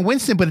not Stan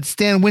Winston, but it's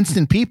Stan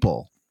Winston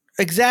people.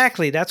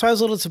 Exactly. That's why I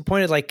was a little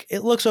disappointed. Like,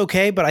 it looks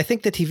okay, but I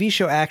think the TV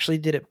show actually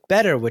did it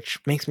better, which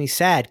makes me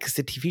sad because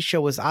the TV show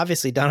was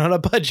obviously done on a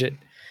budget.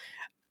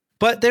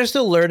 But they're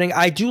still learning.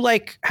 I do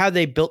like how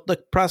they built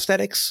the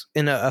prosthetics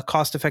in a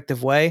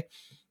cost-effective way.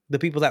 The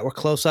people that were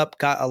close up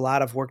got a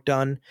lot of work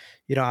done.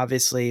 You know,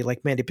 obviously,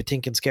 like Mandy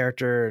Patinkin's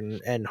character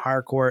and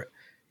Harcourt,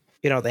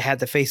 you know, they had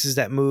the faces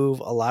that move.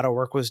 A lot of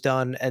work was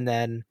done. And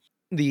then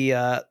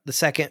the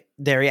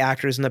secondary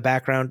actors in the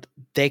background,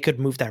 they could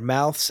move their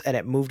mouths and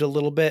it moved a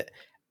little bit.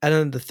 And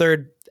then the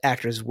third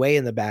actors way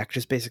in the back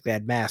just basically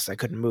had masks that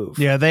couldn't move.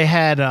 Yeah, they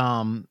had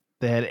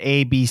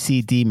A, B,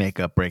 C, D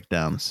makeup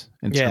breakdowns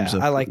in terms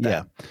of, I like that.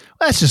 Yeah.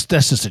 Well, that's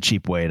just a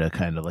cheap way to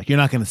kind of like, you're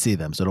not going to see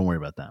them, so don't worry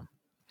about them.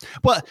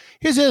 But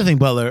here's the other thing,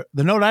 Butler.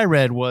 The note I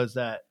read was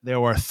that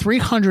there were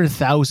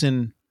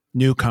 300,000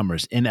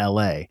 newcomers in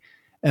LA.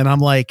 And I'm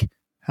like,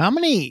 how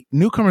many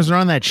newcomers are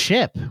on that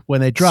ship when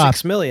they dropped?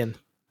 6 million.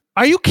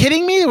 Are you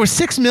kidding me? There were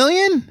 6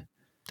 million?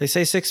 They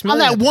say 6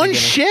 million. On that one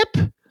ship?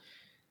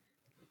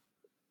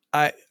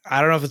 I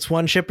don't know if it's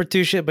one ship or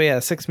two ship, but yeah,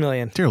 6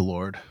 million. Dear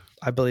Lord.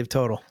 I believe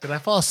total. Did I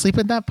fall asleep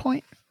at that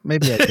point?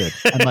 Maybe I did.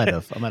 I might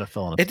have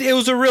fallen asleep. It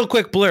was a real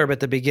quick blurb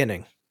at the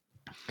beginning.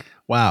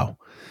 Wow.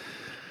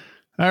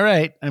 All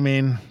right. I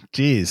mean,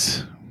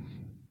 geez.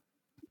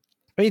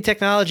 I mean,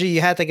 technology,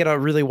 you had to get a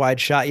really wide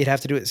shot. You'd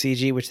have to do it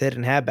CG, which they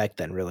didn't have back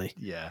then, really.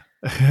 Yeah.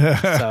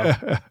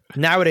 So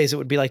nowadays, it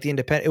would be like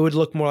it would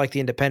look more like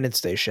the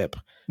Independence Day ship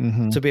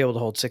to be able to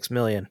hold 6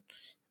 million.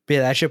 But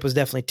yeah, that ship was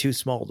definitely too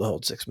small to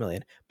hold 6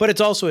 million. But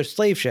it's also a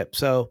slave ship,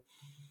 so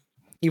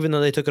even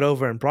though they took it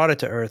over and brought it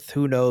to Earth,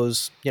 who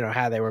knows, you know,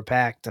 how they were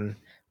packed and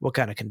what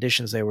kind of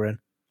conditions they were in.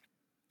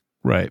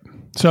 Right.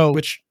 So,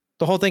 which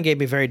the whole thing gave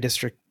me very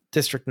District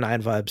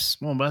 9 vibes.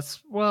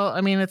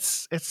 I mean,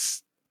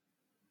 it's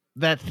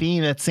that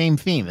theme, that same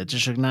theme. That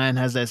District 9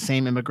 has that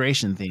same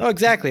immigration theme. Oh,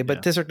 exactly.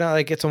 But District 9,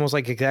 like, it's almost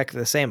like exactly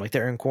the same. Like,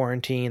 they're in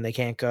quarantine, they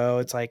can't go.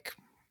 It's like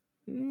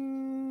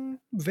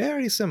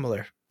very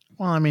similar.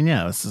 Well, I mean,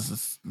 yeah,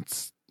 it's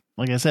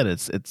like I said,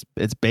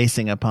 it's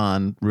basing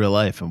upon real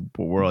life and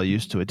what we're all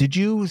used to it. Did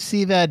you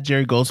see that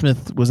Jerry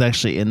Goldsmith was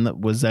actually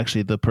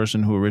the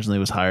person who originally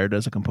was hired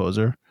as a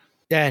composer?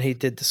 Yeah, and he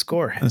did the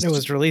score. And it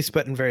was released,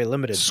 but in very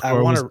limited. I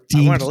wanted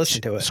to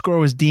listen to it. Score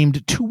was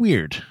deemed too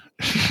weird.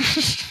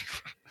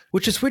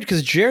 Which is weird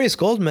because Jerry's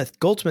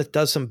Goldsmith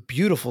does some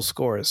beautiful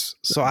scores.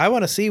 So I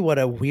want to see what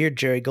a weird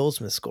Jerry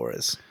Goldsmith score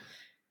is.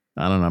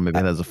 I don't know. Maybe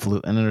it has a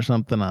flute in it or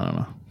something. I don't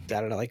know.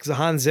 Like the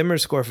Hans Zimmer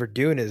score for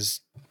Dune is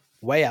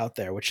way out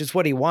there, which is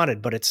what he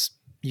wanted, but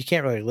you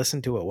can't really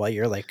listen to it while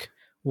you're like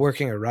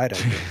working or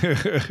writing.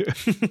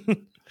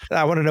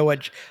 I want to know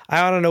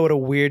what a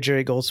weird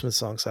Jerry Goldsmith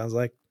song sounds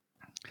like.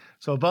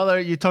 So, Butler,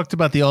 you talked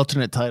about the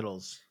alternate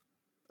titles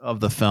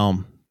of the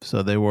film.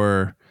 So they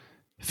were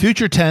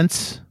Future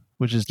Tense,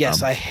 which is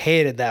yes, I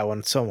hated that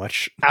one so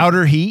much.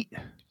 Outer Heat.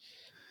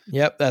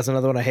 Yep, that's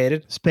another one I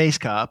hated. Space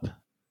Cop.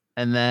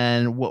 And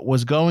then what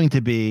was going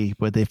to be,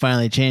 but they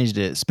finally changed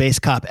it, Space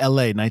Cop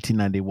LA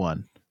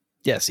 1991.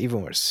 Yes,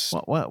 even worse.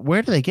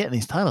 Where do they get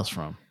these titles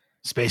from?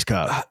 Space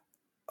Cop.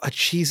 A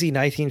cheesy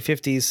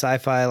 1950s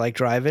sci-fi like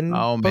drive-in.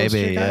 Oh,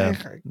 maybe.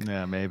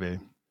 Yeah, maybe.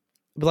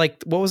 But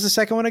like, what was the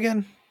second one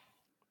again?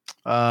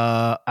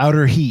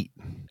 Outer Heat.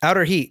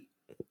 Outer Heat.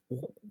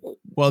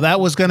 Well, that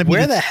was going to be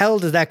Where the hell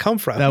did that come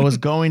from? That was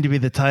going to be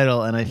the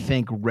title, and I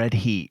think Red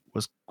Heat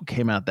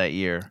came out that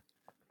year.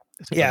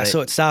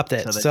 So it stopped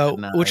it. So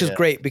which is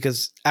great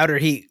because Outer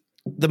Heat,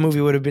 the movie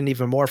would have been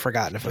even more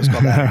forgotten if it was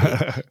called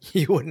Outer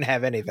Heat. You wouldn't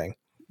have anything.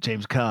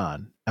 James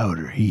Caan,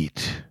 Outer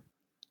Heat.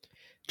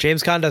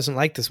 James Caan doesn't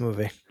like this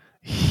movie.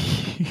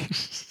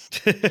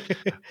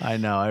 I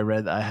know.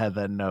 I had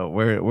that note.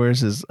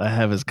 Where's his? I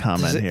have his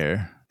comment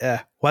here.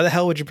 Yeah. Why the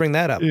hell would you bring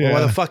that up? Yeah. Well,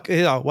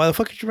 why the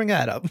fuck did you bring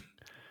that up?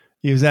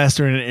 He was asked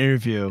during an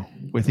interview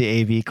with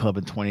the AV Club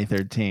in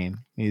 2013.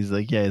 He's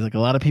like, a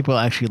lot of people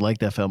actually like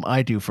that film.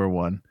 I do for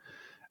one.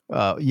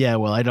 Yeah,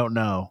 well, I don't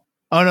know.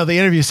 Oh no, the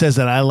interview says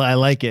that I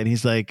like it. And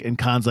he's like, and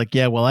Khan's like,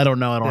 yeah, well, I don't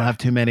know. I don't have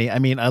too many. I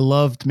mean, I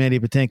loved Mandy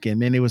Patinkin.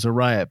 Mandy was a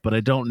riot, but I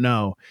don't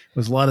know. It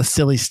was a lot of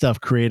silly stuff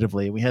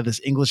creatively. We had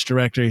this English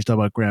director. He's talking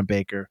about Grant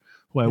Baker,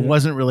 who I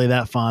wasn't really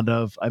that fond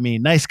of. I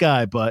mean, nice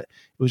guy, but it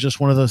was just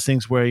one of those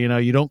things where,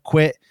 you don't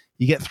quit.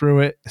 You get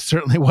through it. It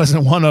certainly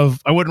wasn't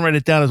I wouldn't write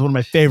it down as one of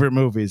my favorite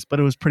movies, but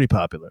it was pretty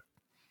popular.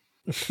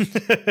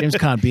 James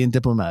Caan being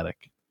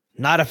diplomatic.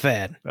 Not a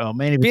fan. Oh,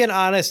 man. Being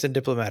honest and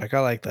diplomatic. I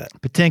like that.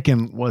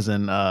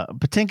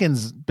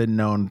 Patinkin's been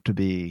known to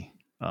be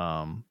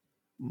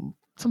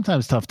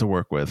sometimes tough to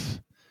work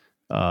with.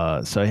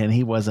 And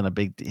he wasn't a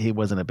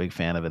big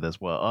fan of it as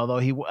well. Although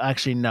he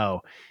wasn't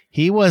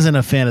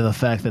a fan of the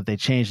fact that they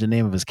changed the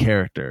name of his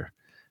character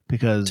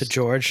because to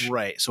George.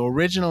 Right. So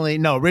originally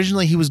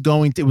it was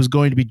going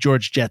to be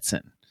George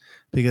Jetson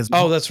because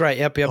that's right.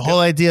 Yep. The whole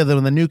idea that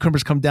when the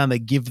newcomers come down, they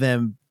gave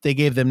them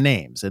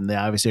names, and they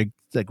obviously are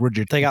like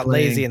Richard. They got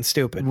lazy and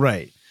stupid.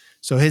 Right.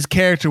 So his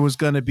character was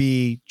going to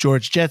be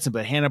George Jetson,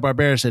 but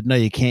Hanna-Barbera said, no,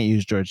 you can't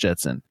use George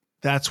Jetson.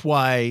 That's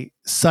why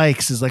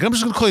Sykes is like, I'm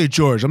just going to call you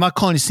George. I'm not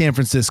calling you San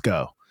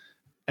Francisco.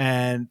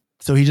 And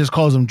so he just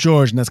calls him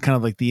George, and that's kind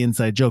of like the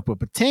inside joke. But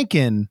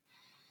Patinkin,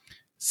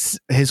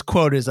 his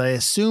quote is, I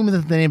assume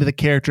that the name of the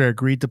character I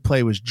agreed to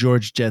play was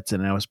George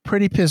Jetson, and I was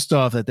pretty pissed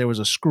off that there was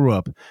a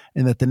screw-up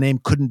and that the name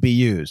couldn't be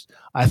used.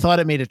 I thought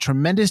it made a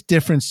tremendous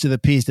difference to the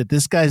piece that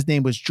this guy's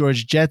name was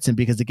George Jetson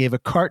because it gave a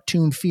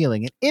cartoon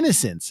feeling and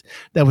innocence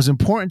that was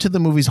important to the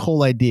movie's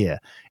whole idea.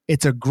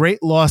 It's a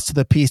great loss to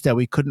the piece that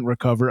we couldn't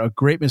recover, a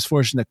great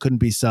misfortune that couldn't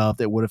be solved.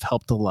 It would have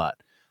helped a lot.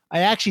 I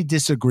actually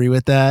disagree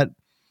with that.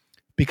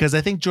 Because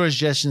I think George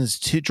Jetson is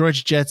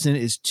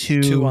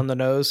too on the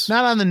nose.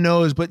 Not on the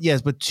nose, but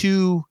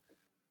too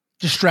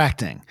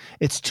distracting.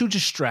 It's too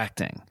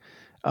distracting.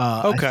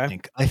 Okay.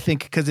 I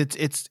think because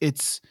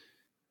it's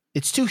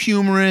too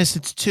humorous.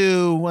 It's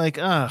too like,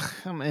 I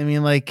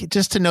mean, like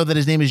just to know that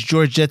his name is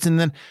George Jetson.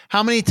 Then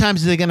how many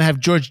times are they going to have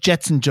George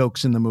Jetson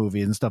jokes in the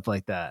movie and stuff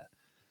like that?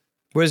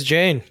 Where's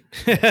Jane?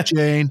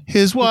 Jane,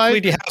 his wife.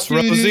 Clean your house,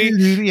 Rosie.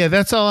 Yeah,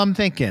 that's all I'm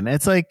thinking.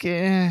 It's like,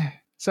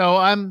 so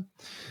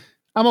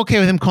I'm okay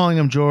with him calling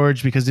him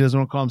George because he doesn't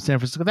want to call him San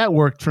Francisco. That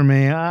worked for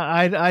me.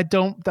 I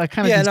kind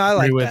of I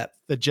like with that.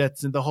 The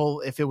Jetson, the whole,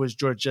 if it was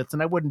George Jetson,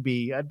 I would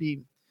be with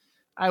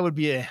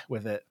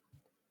it.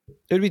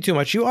 It would be too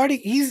much.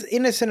 He's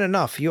innocent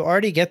enough. You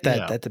already get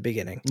that at the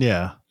beginning.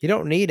 Yeah. You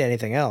don't need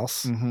anything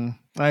else. Mm-hmm.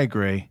 I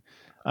agree.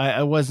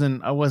 I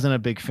wasn't a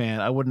big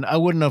fan. I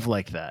wouldn't have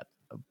liked that,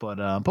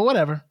 but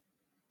whatever.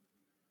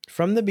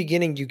 From the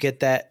beginning, you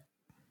get that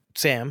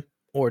Sam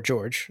or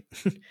George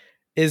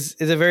is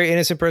a very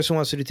innocent person who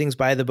wants to do things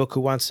by the book,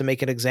 who wants to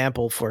make an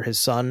example for his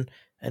son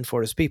and for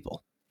his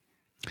people.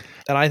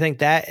 And I think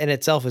that in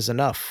itself is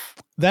enough.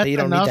 That you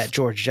don't need that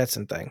George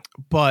Jetson thing.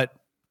 But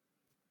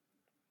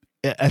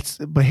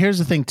here's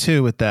the thing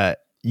too with that.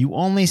 You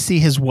only see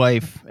his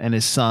wife and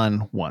his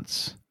son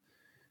once.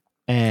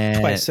 And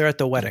twice. They're at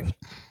the wedding.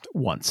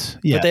 Once.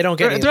 Yeah. But they don't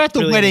get they're at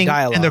the wedding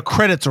dialogue. And the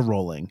credits are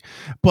rolling.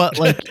 But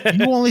like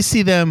you only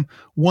see them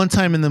one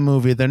time in the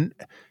movie. Then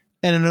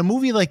and in a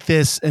movie like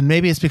this, and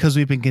maybe it's because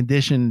we've been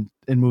conditioned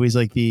in movies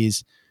like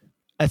these,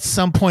 at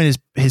some point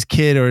his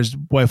kid or his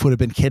wife would have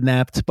been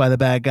kidnapped by the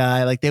bad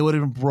guy. Like they would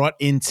have been brought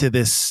into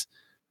this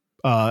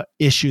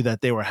issue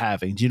that they were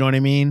having. Do you know what I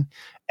mean?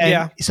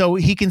 And so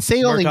he can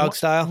say all he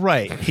wants.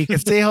 Right. He can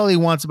say all he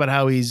wants about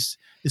how this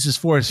is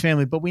for his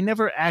family, but we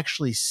never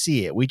actually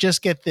see it. We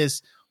just get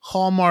this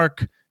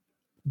Hallmark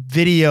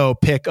video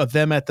pic of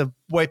them at the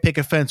white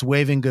picket fence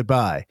waving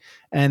goodbye.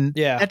 And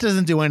that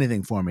doesn't do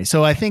anything for me.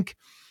 So I think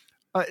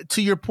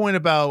to your point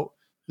about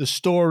the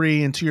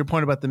story and to your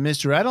point about the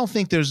mystery, I don't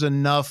think there's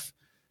enough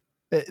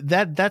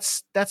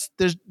there's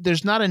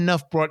not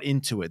enough brought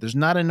into it. There's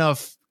not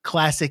enough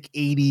classic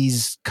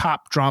 80s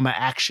cop drama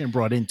action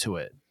brought into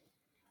it.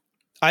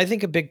 I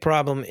think a big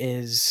problem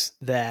is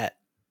that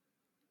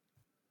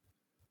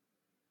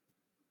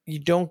you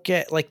don't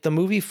get, like, the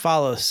movie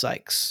follows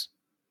Sykes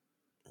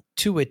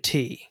to a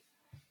T.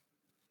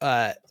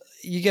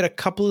 You get a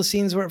couple of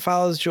scenes where it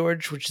follows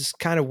George, which is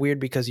kind of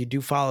weird because you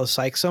do follow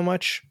Sykes so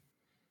much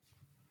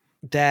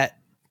that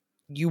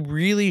you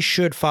really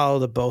should follow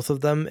the both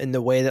of them in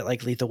the way that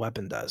like Lethal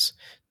Weapon does.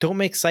 Don't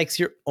make Sykes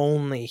your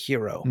only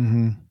hero.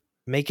 Mm-hmm.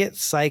 Make it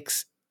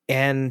Sykes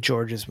and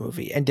George's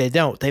movie. And they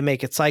don't. They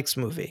make it Sykes'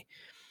 movie.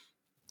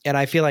 And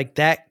I feel like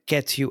that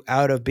gets you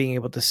out of being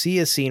able to see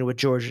a scene with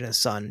George and his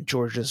son,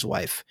 George and his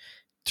wife,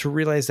 to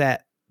realize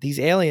that these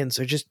aliens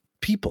are just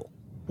people,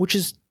 which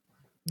is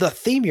the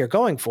theme you're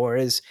going for,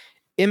 is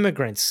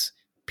immigrants,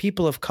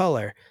 people of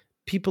color,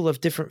 people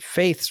of different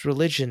faiths,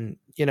 religion,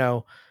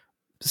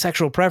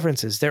 sexual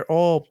preferences. They're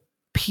all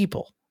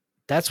people.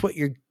 That's what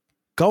you're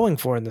going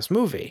for in this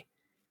movie.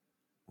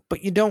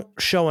 But you don't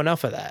show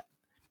enough of that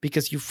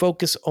because you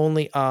focus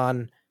only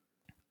on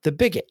the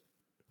bigot.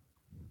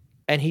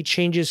 And he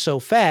changes so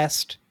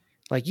fast,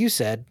 like you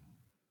said,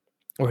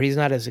 or he's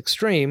not as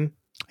extreme.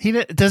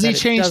 Does he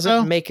change?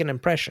 Doesn't make an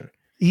impression.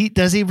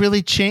 Does he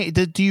really change?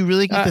 Do you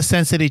really get the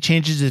sense that he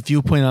changes his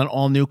viewpoint on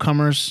all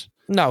newcomers?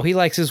 No, he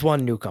likes his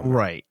one newcomer,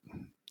 right?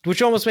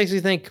 Which almost makes me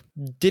think: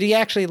 did he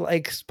actually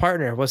like his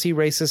partner? Was he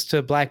racist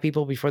to black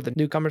people before the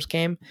newcomers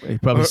came? He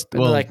probably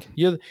like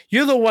you're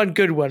the one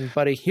good one,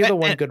 buddy. You're the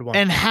one good one.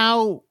 And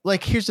how?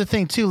 Like, here's the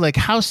thing too. Like,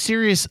 how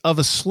serious of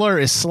a slur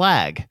is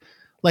slag?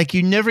 Like,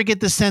 you never get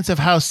the sense of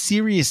how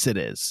serious it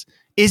is.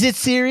 Is it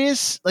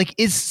serious? Like,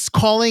 is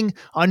calling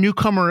a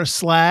newcomer a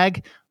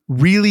slag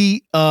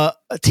really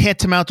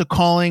tantamount to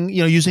calling,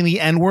 using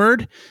the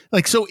N-word?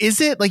 Like, so is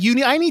it like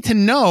I need to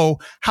know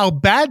how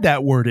bad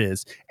that word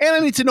is, and I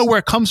need to know where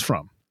it comes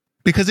from,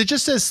 because it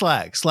just says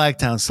slag,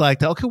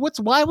 Slagtown. Okay,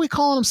 why are we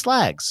calling them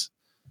slags?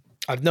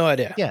 I have no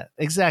idea. Yeah,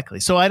 exactly.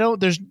 So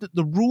there's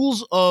the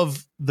rules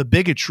of the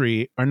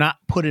bigotry are not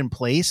put in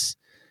place.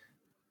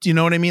 Do you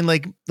know what I mean?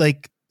 Like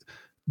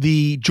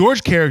the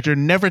George character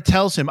never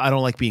tells him, I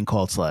don't like being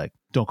called slag.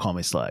 Don't call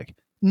me slag.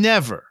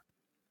 Never.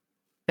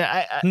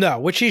 No,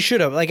 which he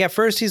should have. Like, at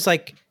first he's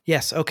like,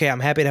 yes, okay, I'm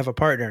happy to have a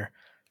partner.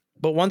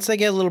 But once they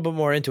get a little bit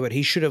more into it,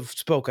 he should have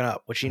spoken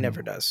up, which he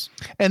never does.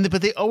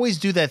 But they always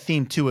do that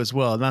theme too as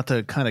well. Not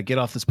to kind of get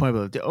off this point,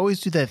 but they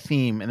always do that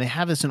theme, and they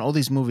have this in all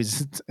these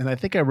movies. And I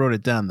think I wrote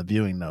it down in the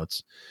viewing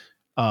notes.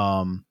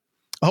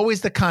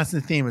 Always the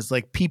constant theme is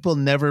like people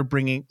never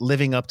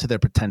living up to their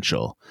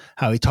potential.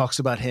 How he talks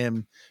about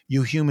him,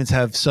 you humans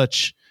have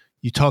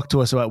you talk to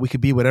us about we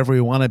could be whatever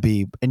we want to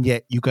be, and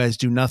yet you guys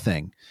do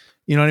nothing.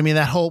 You know what I mean?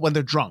 That whole when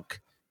they're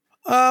drunk.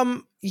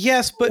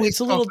 Yes, but it's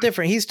a little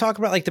different. He's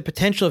talking about like the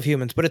potential of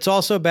humans, but it's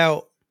also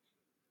about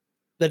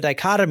the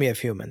dichotomy of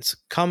humans.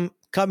 Come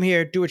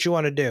here, do what you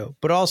want to do,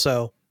 but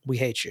also we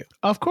hate you.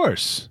 Of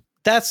course.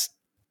 That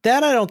I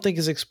don't think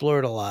is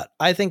explored a lot.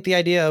 I think the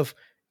idea of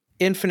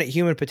infinite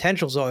human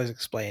potential is always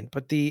explained,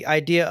 but the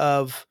idea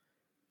of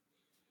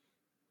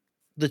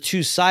the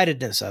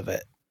two-sidedness of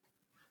it,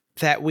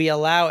 that we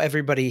allow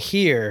everybody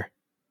here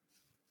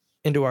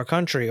into our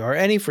country or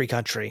any free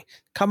country,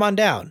 come on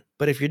down.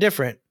 But if you're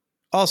different,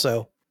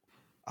 also,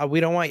 we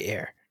don't want you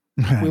here.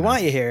 We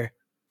want you here,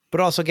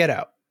 but also get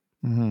out.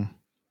 Mm-hmm.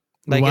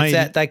 Like, it's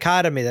that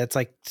dichotomy that's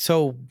like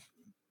so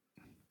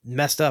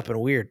messed up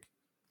and weird.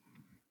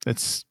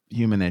 It's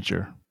human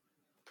nature.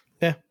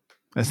 Yeah.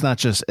 It's not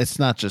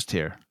just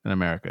here in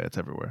America. It's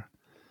everywhere.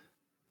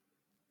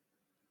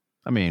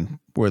 I mean,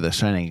 we're the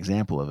shining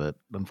example of it,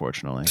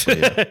 unfortunately.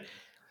 But,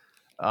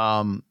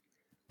 yeah.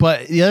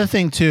 But the other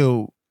thing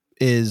too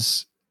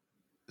is,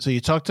 so you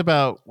talked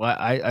about,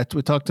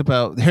 we talked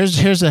about,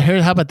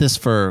 how about this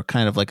for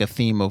kind of like a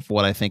theme of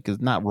what I think is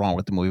not wrong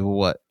with the movie, but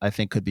what I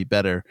think could be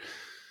better.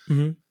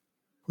 Mm-hmm.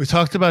 We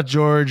talked about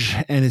George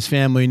and his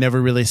family. We never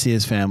really see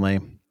his family.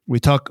 We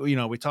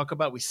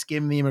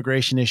skim the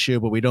immigration issue,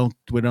 but we don't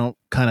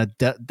kind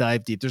of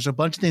dive deep. There's a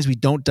bunch of things we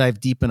don't dive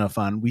deep enough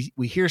on.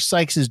 We hear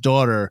Sykes'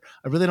 daughter.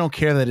 I really don't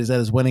care that he's at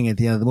his wedding at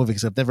the end of the movie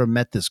because I've never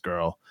met this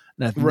girl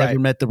and I've never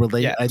met the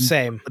relationship. Yeah,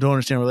 same. I don't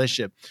understand the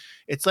relationship.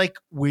 It's like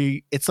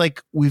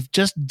we've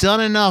just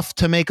done enough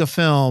to make a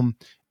film,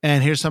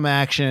 and here's some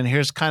action.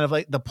 Here's kind of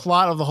like the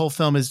plot of the whole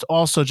film is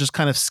also just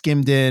kind of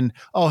skimmed in.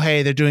 Oh,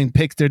 hey, they're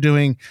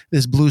doing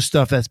this blue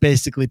stuff that's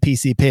basically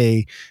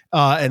PCP,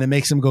 and it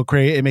makes them go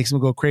crazy. It makes them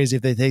go crazy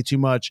if they take too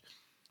much.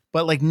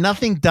 But like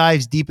nothing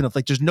dives deep enough.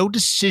 Like there's no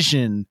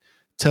decision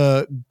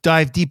to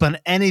dive deep on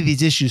any of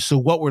these issues. So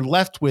what we're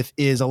left with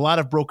is a lot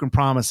of broken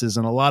promises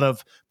and a lot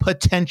of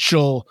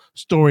potential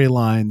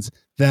storylines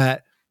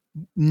that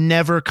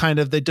never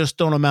they just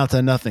don't amount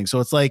to nothing. So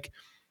it's like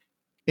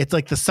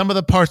the sum of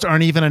the parts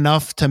aren't even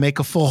enough to make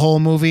a full whole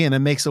movie, and it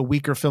makes a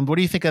weaker film. What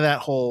do you think of that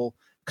whole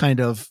kind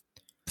of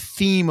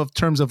theme of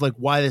terms of like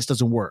why this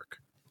doesn't work?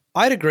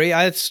 I'd agree.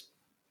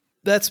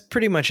 That's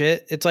pretty much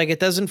it. It's like it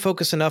doesn't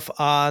focus enough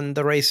on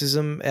the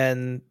racism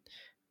and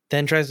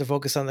then tries to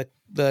focus on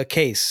the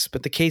case,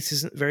 but the case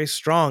isn't very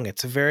strong.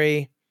 It's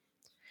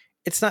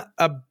not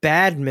a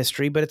bad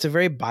mystery, but it's a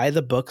very by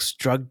the books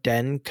drug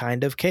den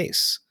kind of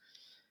case.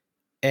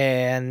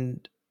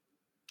 And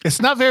it's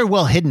not very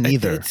well hidden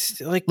either. It's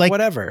like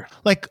whatever.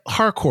 Like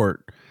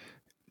Harcourt.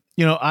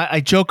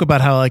 I joke about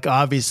how like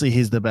obviously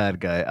he's the bad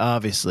guy,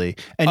 obviously.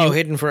 And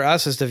hidden for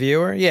us as the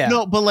viewer? Yeah.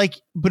 No,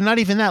 but not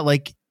even that.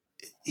 Like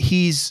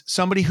he's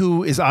somebody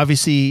who is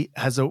obviously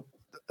has a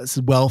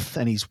wealth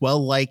and he's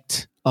well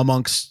liked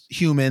amongst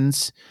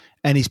humans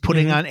and he's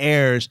putting on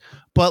airs,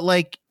 but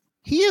like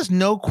he has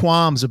no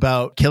qualms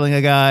about killing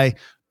a guy,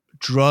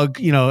 drug,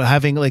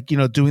 having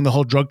doing the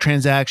whole drug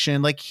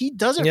transaction. Like he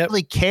doesn't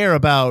really care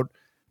about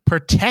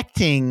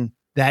protecting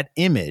that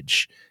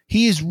image.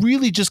 He is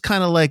really just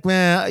kind of like,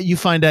 man, you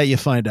find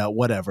out,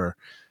 whatever.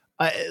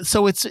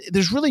 So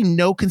there's really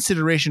no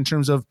consideration in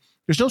terms of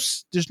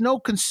there's no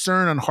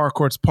concern on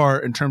Harcourt's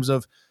part in terms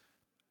of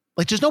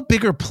like there's no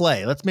bigger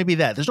play.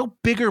 There's no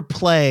bigger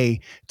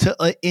play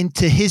to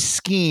into his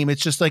scheme.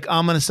 It's just like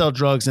I'm going to sell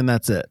drugs and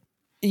that's it.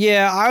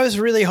 Yeah, I was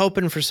really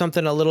hoping for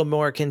something a little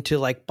more akin to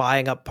like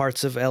buying up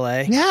parts of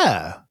LA.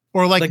 Yeah.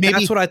 Or like maybe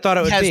that's what I thought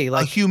it would be.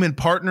 Like a human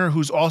partner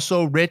who's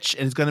also rich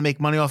and is going to make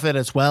money off it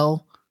as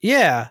well.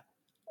 Yeah.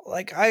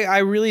 Like I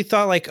really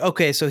thought like,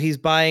 okay, so he's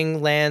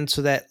buying land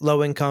so that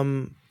low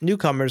income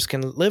newcomers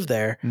can live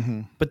there.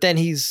 Mm-hmm. But then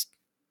he's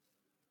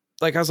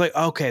like, I was like,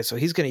 okay, so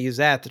he's going to use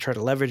that to try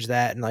to leverage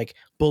that and like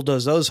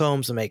bulldoze those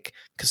homes and make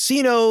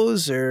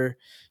casinos or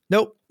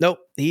nope.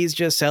 He's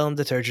just selling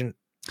detergent.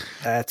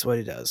 That's what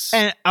he does.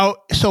 And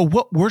so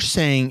what we're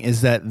saying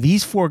is that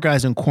these 4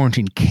 guys in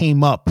quarantine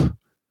came up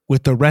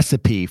with the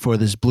recipe for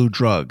this blue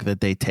drug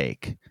that they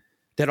take.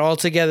 That all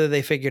together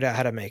they figured out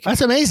how to make it.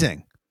 That's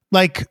amazing.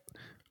 Like,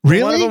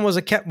 really? One of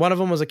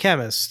them was a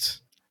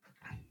chemist.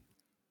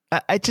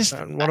 I just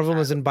one of them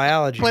was in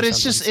biology. But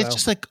it's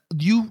just like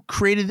you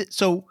created it.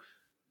 So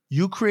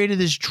you created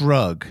this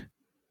drug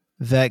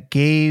that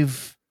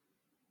gave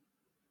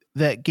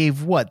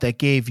what? That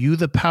gave you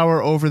the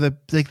power over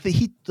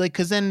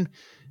because then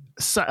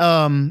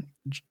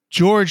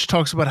George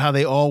talks about how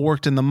they all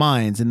worked in the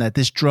mines and that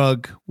this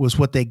drug was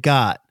what they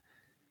got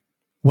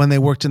when they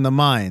worked in the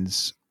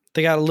mines.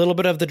 They got a little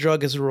bit of the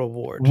drug as a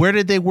reward. Where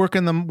did they work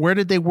where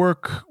did they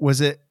work?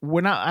 Was it,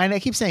 I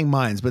keep saying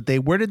mines, but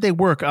where did they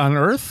work on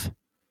Earth?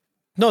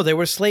 No, they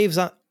were slaves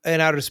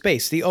in outer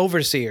space, the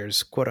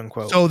overseers, quote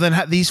unquote. So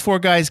then these 4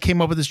 guys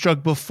came up with this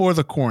drug before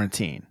the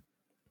quarantine.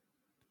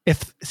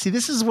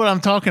 This is what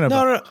I'm talking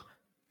about. No.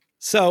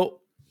 So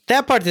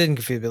that part didn't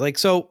confuse me. Like,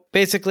 so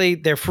basically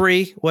they're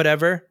free,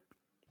 whatever,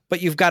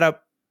 but you've got a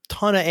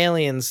ton of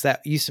aliens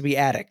that used to be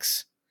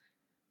addicts.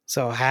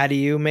 So how do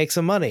you make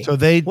some money? So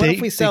what if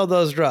we sell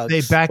those drugs?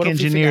 They back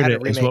engineered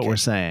it, is what we're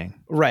saying.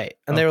 Right.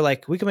 And they were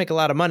like, we can make a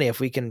lot of money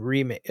if we can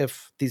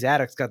if these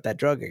addicts got that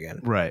drug again.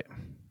 Right.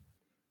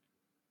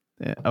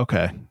 Yeah,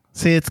 okay.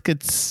 See,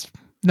 it's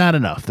not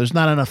enough. There's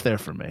not enough there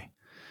for me.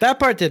 That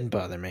part didn't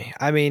bother me.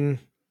 I mean,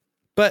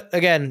 but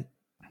again,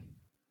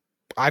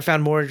 I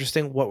found more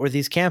interesting, what were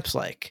these camps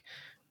like?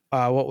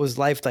 What was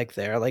life like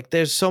there? Like,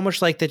 there's so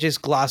much like they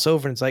just gloss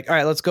over and it's like, all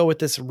right, let's go with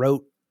this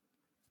rote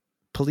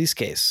police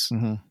case.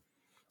 Mm-hmm.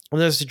 And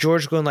there's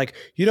George going like,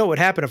 you know what would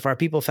happen if our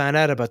people found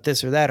out about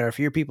this or that, or if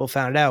your people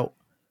found out?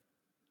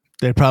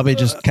 They'd probably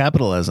just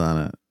capitalize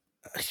on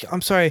it.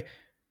 I'm sorry.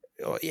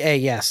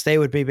 Yes, they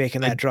would be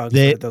making that drug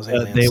for those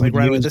aliens. They would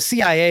use, the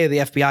CIA or the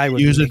FBI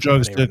would use the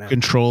drugs to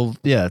control.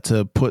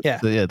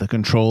 To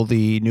control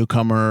the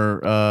newcomer.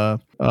 You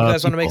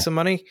guys want to make some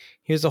money?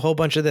 Here's a whole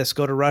bunch of this.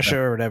 Go to Russia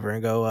or whatever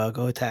and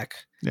go attack.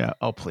 Yeah.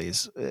 Oh,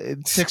 please.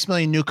 6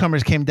 million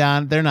newcomers came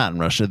down. They're not in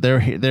Russia. They're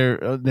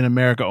in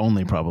America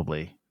only,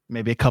 probably.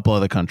 Maybe a couple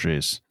other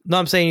countries. No,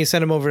 I'm saying you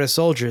send them over as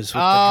soldiers.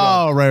 With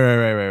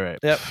right.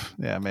 Yep.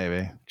 Yeah,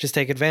 maybe. Just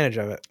take advantage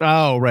of it.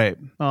 Oh, right.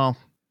 Oh.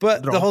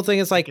 But the whole thing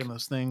is like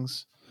those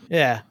things.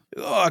 Yeah.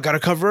 Oh, I gotta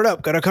cover it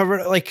up.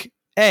 Like,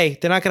 A,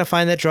 they're not gonna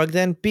find that drug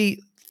then.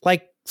 B,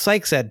 like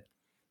Syke said,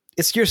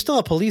 you're still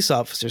a police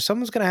officer.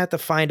 Someone's gonna have to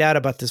find out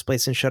about this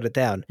place and shut it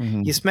down.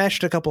 Mm-hmm. You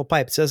smashed a couple of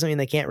pipes, doesn't mean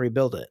they can't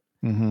rebuild it.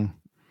 Mm-hmm.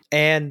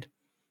 And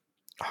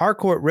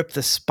Harcourt ripped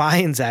the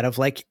spines out of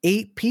like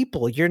 8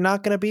 people. You're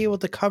not gonna be able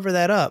to cover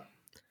that up.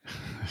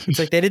 It's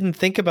like they didn't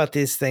think about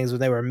these things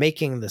when they were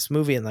making this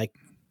movie and like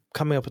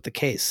coming up with the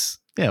case.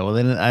 Yeah, well,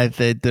 then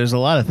there's a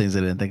lot of things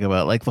I didn't think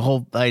about, like the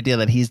whole idea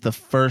that he's the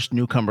first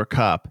newcomer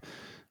cop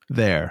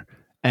there,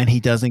 and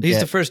he's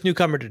the first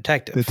newcomer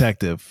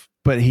detective,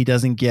 but he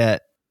doesn't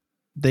get.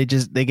 They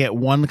get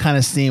one kind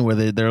of scene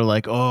where they're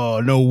like,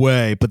 oh, no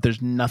way, but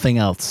there's nothing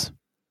else.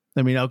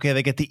 I mean, okay,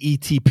 they get the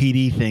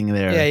ETPD thing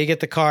there. Yeah, you get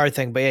the car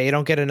thing, but yeah, you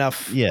don't get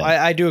enough. Yeah,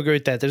 I do agree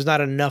with that. There's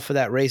not enough of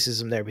that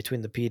racism there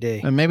between the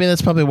PD. And maybe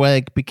that's probably why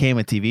it became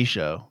a TV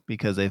show,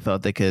 because they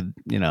thought they could,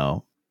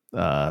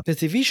 the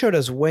TV show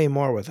does way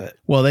more with it.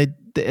 Well, it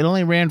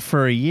only ran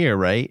for a year,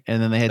 right? And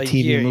then they had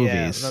TV movies.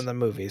 Yeah, and then the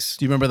movies.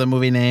 Do you remember the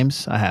movie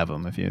names? I have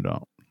them if you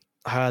don't.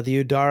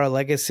 The Udara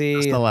Legacy.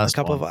 That's the last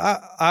one.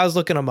 I was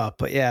looking them up,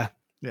 but yeah.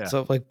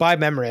 So like by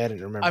memory, I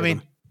didn't remember. I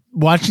mean,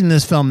 watching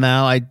this film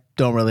now, I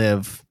don't really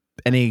have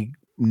any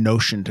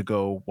notion to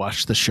go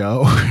watch the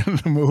show,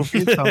 the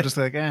movie. So I'm just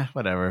like,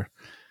 whatever.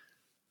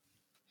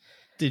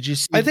 Did you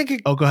see? I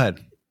think. Go ahead.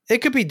 It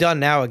could be done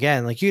now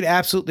again. Like you'd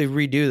absolutely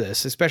redo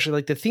this, especially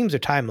like the themes are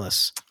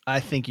timeless. I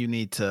think you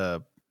need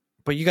to,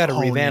 but you got to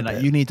revamp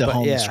it. You need to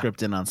hone the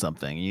script in on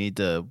something. You need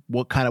to,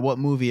 what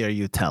movie are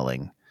you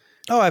telling?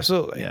 Oh,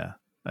 absolutely. Yeah.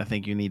 I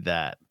think you need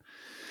that.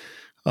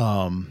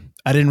 I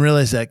didn't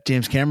realize that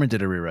James Cameron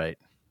did a rewrite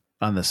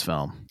on this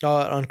film. Oh,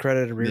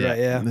 uncredited rewrite.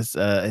 Yeah. This,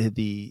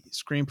 the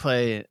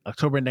screenplay,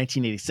 October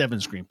 1987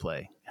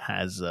 screenplay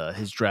has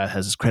his draft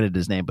has credited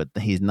his name, but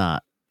he's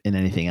not in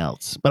anything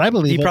else. But I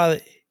believe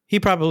he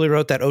probably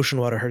wrote that ocean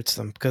water hurts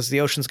them because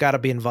the ocean's got to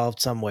be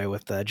involved some way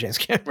with James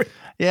Cameron.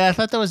 Yeah, I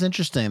thought that was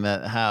interesting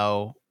that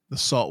how the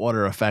salt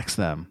water affects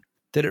them.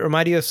 Did it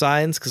remind you of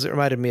Signs? Because it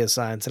reminded me of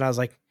Signs, and I was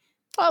like,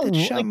 did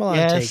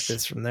Shyamalan take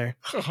this from there?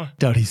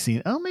 Doubt he's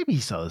seen. Oh, maybe he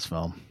saw this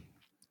film.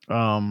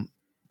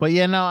 But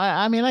yeah, no,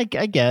 I mean, I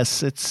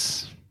guess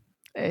it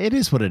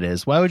is what it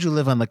is. Why would you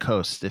live on the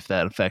coast if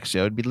that affects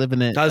you? I'd be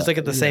living in. I was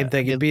thinking the same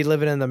thing. You'd be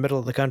living in the middle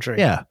of the country.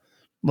 Yeah.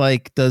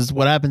 Like,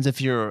 what happens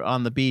if you're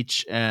on the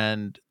beach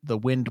and the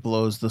wind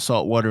blows the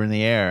salt water in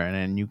the air and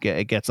then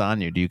it gets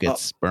on you? Do you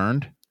get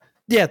burned?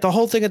 Yeah, the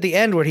whole thing at the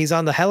end when he's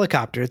on the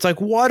helicopter, it's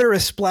like water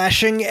is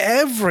splashing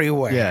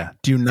everywhere. Yeah,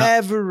 do you not?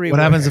 Everywhere.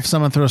 What happens if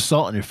someone throws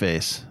salt in your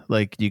face?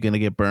 Like, you gonna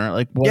get burnt?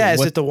 Like,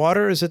 is it the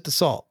water or is it the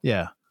salt?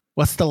 Yeah.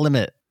 What's the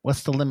limit?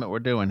 What's the limit we're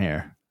doing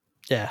here?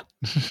 Yeah,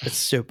 it's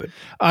stupid.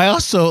 I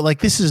also like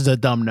this is a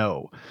dumb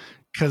no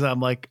because I'm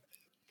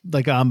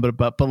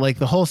but like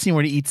the whole scene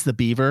where he eats the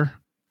beaver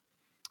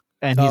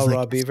and he's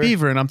like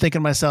beaver, and I'm thinking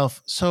to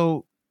myself,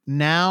 so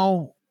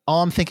now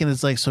all I'm thinking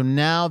is like, so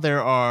now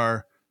there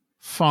are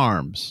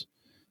farms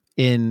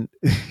in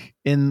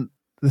the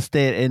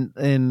state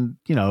in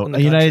the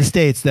United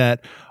States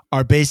that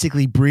are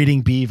basically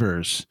breeding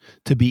beavers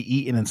to be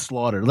eaten and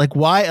slaughtered. Like,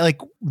 why? Like,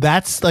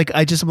 that's like,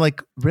 I'm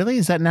like, really?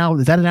 Is that now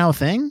a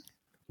thing?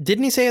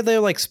 Didn't he say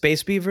they're like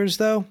space beavers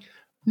though?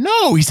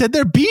 No, he said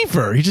they're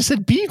beaver. He just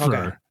said beaver.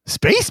 Okay.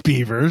 Space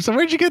beavers. So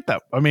where'd you get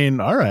that? I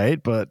mean, all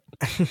right, but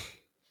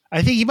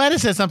I think he might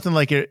have said something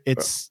like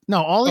it's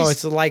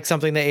like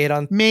something they ate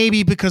on.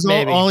 Maybe because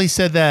all he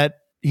said that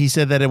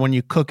when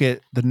you cook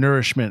it, the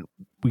nourishment,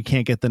 we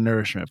can't get the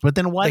nourishment. But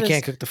then why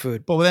can't cook the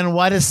food? But then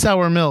why does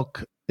sour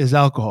milk is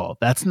alcohol?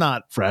 That's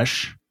not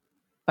fresh.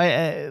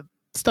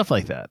 Stuff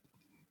like that.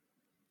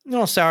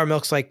 No, sour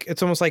milk's like,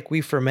 it's almost like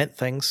we ferment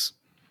things.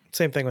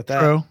 Same thing with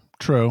that.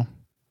 True.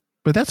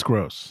 But that's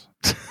gross.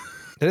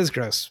 It is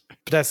gross.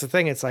 But that's the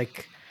thing. It's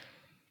like,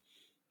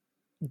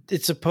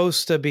 it's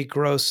supposed to be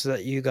gross so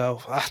that you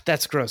go,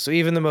 that's gross. So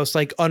even the most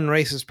like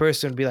unracist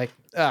person would be like,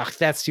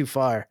 that's too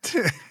far.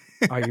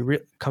 Are you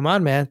come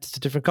on, man. It's a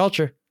different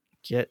culture.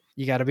 You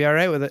got to be all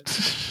right with it.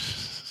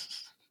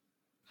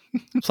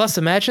 Plus,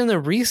 imagine the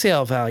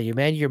resale value,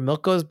 man. Your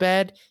milk goes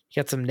bad.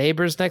 You got some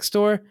neighbors next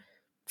door.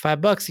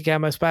 $5, you got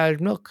my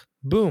spotted milk.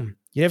 Boom.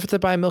 You never have to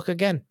buy milk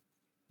again.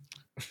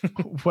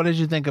 What did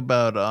you think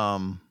about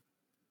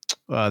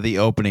the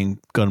opening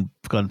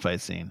gunfight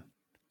scene?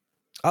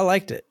 I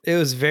liked it. It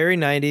was very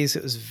 90s.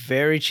 It was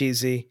very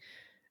cheesy.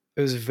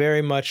 It was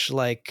very much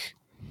like,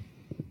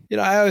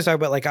 I always talk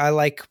about like, I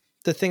like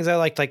the things I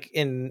liked like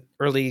in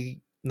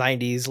early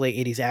 90s, late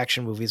 80s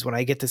action movies. When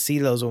I get to see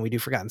those when we do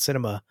Forgotten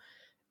Cinema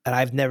and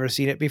I've never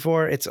seen it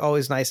before, it's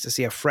always nice to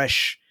see a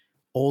fresh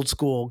old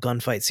school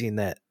gunfight scene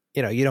that,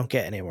 you don't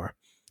get anymore.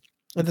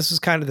 And this was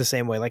kind of the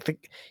same way.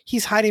 Like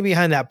he's hiding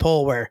behind that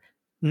pole where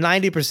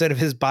 90% of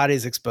his body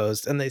is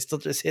exposed and they still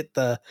just hit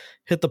the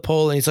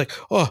pole and he's like,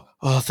 oh,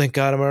 thank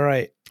God I'm all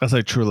right. That's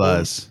like True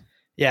Lies.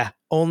 Yeah.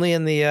 Only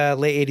in the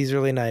late 80s,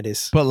 early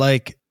 90s. But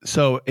like,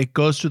 so it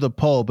goes through the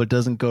pole, but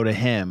doesn't go to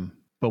him.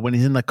 But when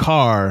he's in the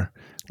car,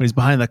 when he's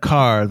behind the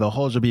car, the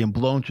holes are being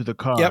blown through the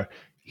car. Yep.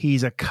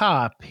 He's a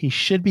cop. He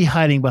should be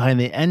hiding behind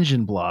the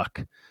engine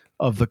block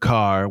of the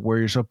car where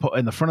you're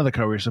in the front of the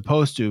car where you're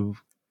supposed to,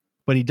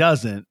 but he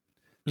doesn't.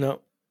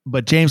 No.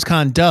 But James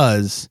Caan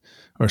does,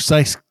 or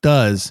Sykes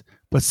does,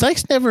 but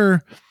Sykes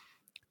never,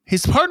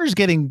 his partner's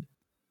getting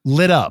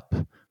lit up.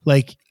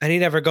 Like, and he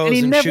never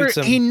goes and shoots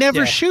him. He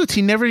never shoots.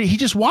 He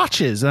just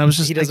watches. And I was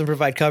just, he doesn't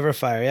provide cover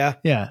fire. Yeah.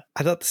 Yeah.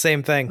 I thought the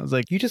same thing. I was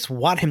like, you just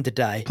want him to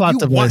die. Plot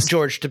device. Want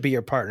George to be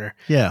your partner.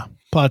 Yeah.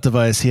 Plot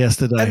device. He has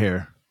to die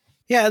here.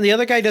 Yeah. And the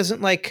other guy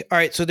doesn't like, all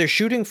right, so they're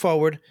shooting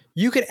forward.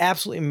 You could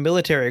absolutely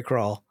military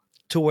crawl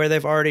to where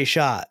they've already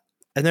shot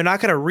and they're not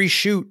going to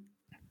reshoot.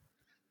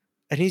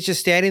 And he's just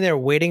standing there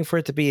waiting for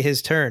it to be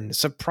his turn,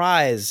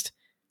 surprised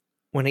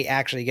when he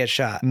actually gets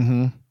shot.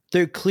 Mm-hmm.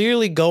 They're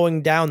clearly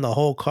going down the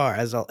whole car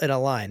in a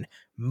line.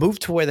 Move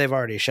to where they've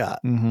already shot.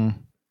 Mm-hmm.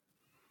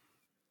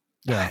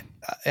 Yeah,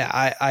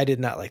 I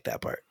did not like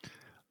that part.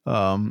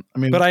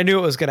 But I knew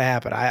it was going to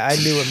happen. I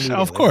knew immediately.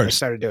 Of course, when I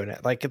started doing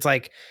it. Like it's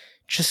like,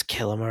 just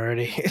kill him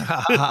already.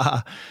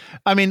 I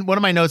mean, one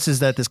of my notes is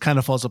that this kind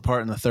of falls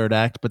apart in the third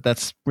act, but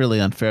that's really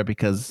unfair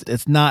because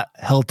it's not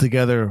held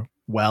together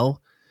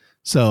well.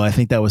 So I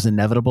think that was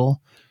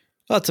inevitable.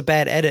 Well, it's a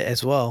bad edit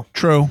as well.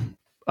 True.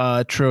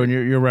 And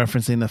you're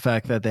referencing the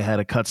fact that they had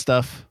to cut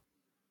stuff.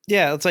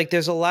 Yeah, it's like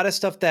there's a lot of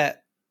stuff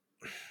that,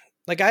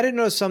 like, I didn't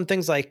know some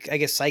things like, I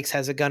guess Sykes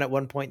has a gun at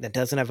one point, then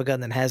doesn't have a gun,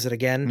 then has it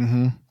again.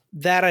 Mm-hmm.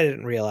 That I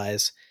didn't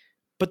realize.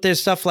 But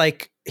there's stuff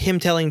like him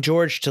telling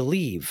George to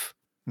leave.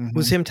 Mm-hmm.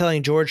 Was him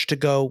telling George to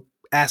go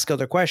ask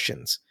other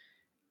questions.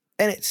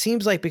 And it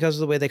seems like because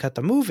of the way they cut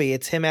the movie,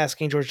 it's him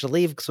asking George to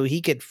leave so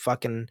he could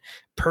fucking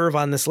perv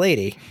on this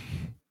lady.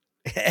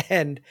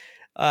 And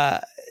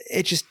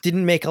it just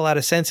didn't make a lot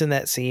of sense in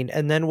that scene.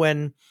 And then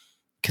when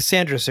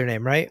Cassandra's her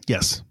name, right?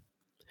 Yes.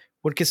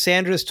 When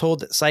Cassandra's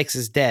told that Sykes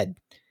is dead,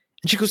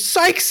 and she goes,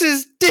 Sykes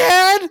is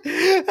dead!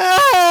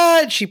 Ah!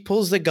 she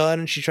pulls the gun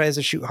and she tries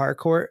to shoot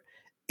Harcourt,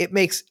 it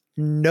makes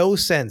no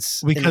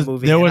sense in because the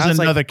movie. there And was I like,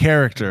 another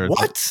character.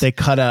 What? They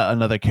cut out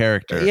another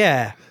character.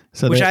 Yeah.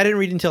 So Which I didn't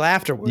read until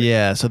afterwards.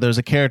 Yeah, so there's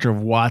a character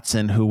of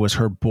Watson who was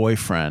her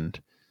boyfriend,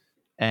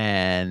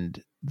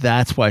 and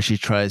that's why she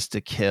tries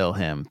to kill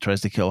him,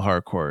 tries to kill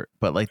Harcourt.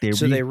 But like they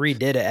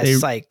redid it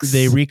as Sykes.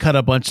 They recut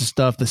a bunch of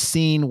stuff. The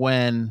scene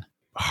when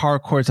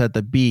Harcourt's at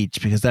the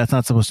beach, because that's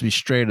not supposed to be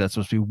Strader, that's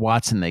supposed to be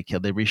Watson they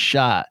killed. They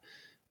reshot,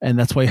 and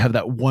that's why you have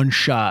that one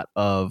shot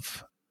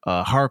of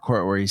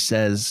Harcourt where he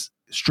says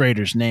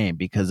Strader's name,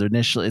 because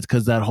initially it's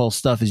because that whole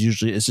stuff is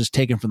usually it's just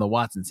taken from the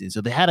Watson scene.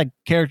 So they had a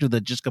character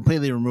that just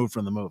completely removed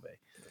from the movie.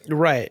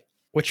 Right.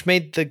 Which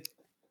made the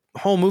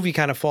whole movie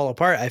kind of fall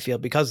apart, I feel,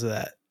 because of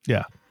that.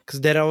 Yeah.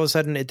 Because then all of a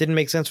sudden it didn't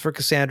make sense for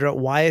Cassandra.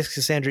 Why is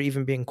Cassandra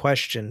even being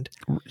questioned?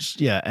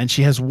 Yeah, and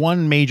she has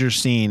one major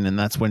scene, and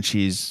that's when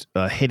she's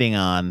hitting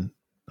on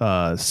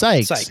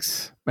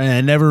Sykes. And I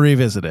never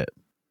revisit it.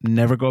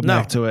 Never go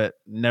back to it.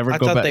 Never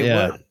go back.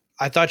 Would.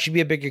 I thought she'd be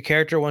a bigger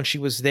character when she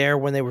was there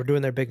when they were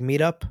doing their big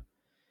meetup.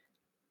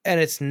 And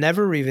it's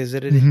never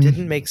revisited. It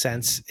didn't make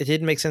sense. It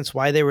didn't make sense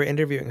why they were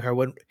interviewing her.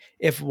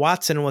 If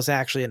Watson was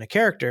actually in a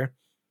character,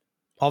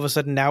 all of a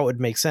sudden now it would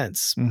make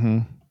sense.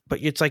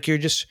 But it's like you're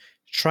just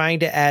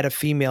trying to add a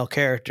female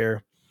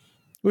character,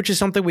 which is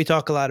something we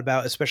talk a lot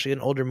about, especially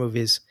in older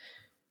movies.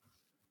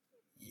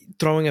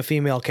 Throwing a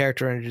female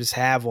character and just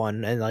have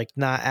one and like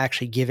not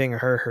actually giving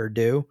her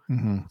due.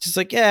 Just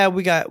like, yeah,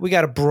 we got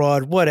a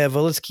broad,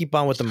 whatever. Let's keep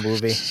on with the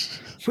movie.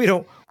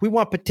 We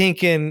want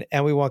Patinkin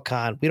and we want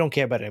Khan. We don't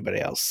care about anybody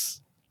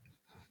else.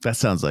 That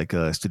sounds like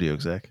a studio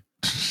exec.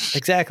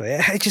 Exactly.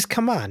 I just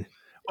come on.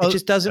 It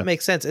just doesn't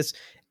make sense.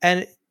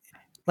 And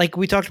like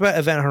we talked about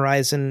Event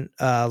Horizon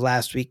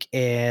last week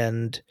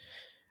and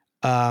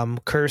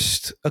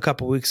Cursed a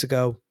couple weeks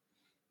ago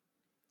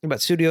about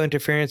studio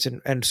interference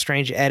and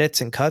strange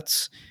edits and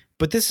cuts.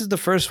 But this is the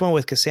first one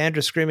with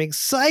Cassandra screaming,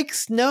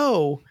 "Sykes,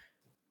 no!"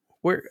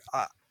 Where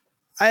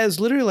I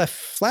was literally left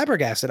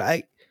flabbergasted.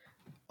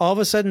 All of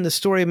a sudden the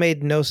story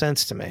made no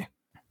sense to me.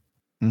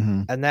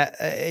 And that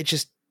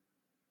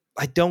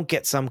I don't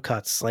get some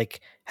cuts. Like,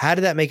 how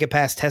did that make it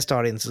past test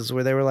audiences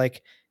where they were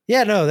like,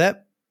 yeah, no,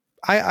 that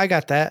I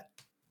got that.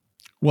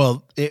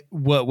 Well,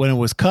 when it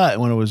was cut,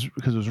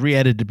 because it was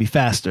re-edited to be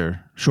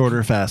faster,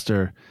 shorter,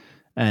 faster,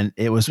 and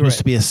it was supposed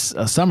to be a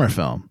summer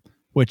film,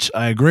 which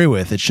I agree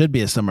with. It should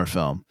be a summer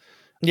film.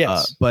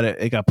 Yes. But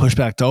it got pushed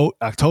back to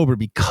October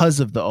because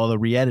of all the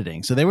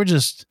re-editing. So they were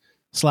just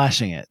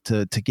slashing it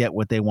to get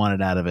what they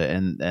wanted out of it,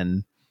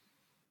 and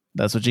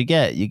that's what you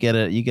get. You get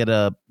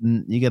a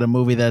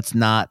movie that's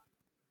not.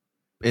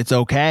 It's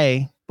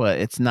okay, but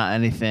it's not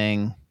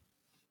anything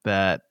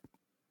that.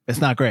 It's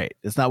not great.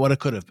 It's not what it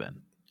could have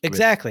been.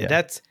 Exactly.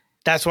 Yeah.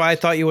 That's why I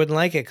thought you wouldn't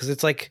like it, because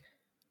it's like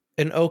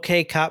an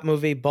okay cop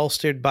movie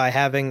bolstered by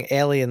having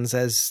aliens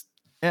as.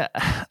 Yeah,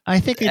 I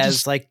think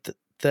like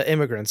the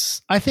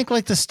immigrants. I think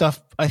like the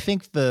stuff. I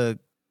think the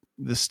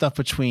stuff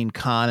between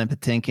Khan and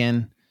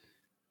Patinkin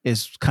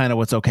is kind of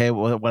what's okay.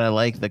 What I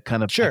like, the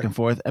kind of back and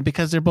forth, and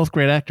because they're both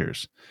great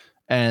actors,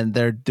 and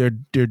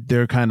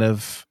they're kind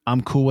of.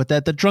 I'm cool with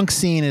that. The drunk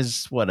scene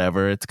is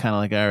whatever. It's kind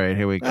of like, all right,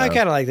 here we go. I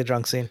kind of like the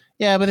drunk scene.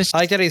 Yeah, but I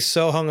like that he's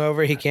so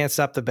hungover he can't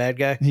stop the bad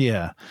guy.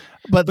 Yeah,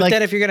 but like,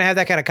 then if you're gonna have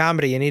that kind of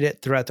comedy, you need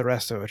it throughout the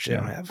rest of it, which you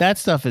don't have. That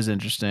stuff is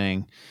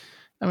interesting.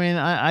 I mean,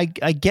 I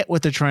get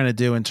what they're trying to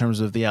do in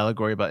terms of the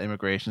allegory about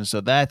immigration, so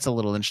that's a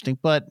little interesting.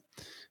 But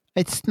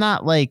it's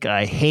not like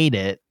I hate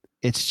it.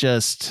 It's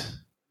just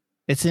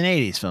it's an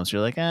 '80s film, so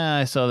you're like,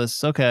 I saw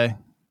this. Okay,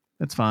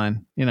 it's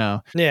fine. You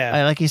know.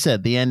 Yeah. Like you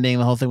said, the ending,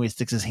 the whole thing where he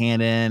sticks his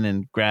hand in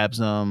and grabs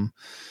them,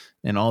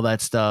 and all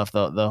that stuff.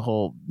 The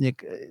whole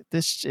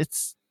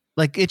it's.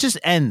 Like, it just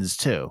ends,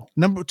 too.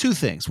 Two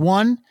things.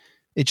 One,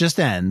 it just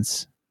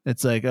ends.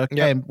 It's like,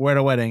 okay, we're at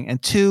a wedding.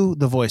 And two,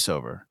 the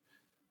voiceover.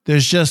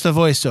 There's just a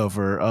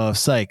voiceover of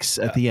Sykes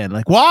at the end.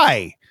 Like,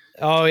 why?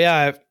 Oh,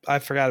 yeah. I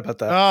forgot about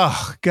that.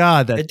 Oh,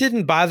 God. It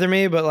didn't bother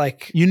me, but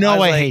like... You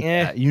know I hate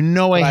that. You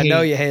know I hate I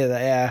know you hated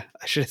that, yeah.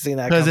 I should have seen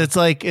that. Because it's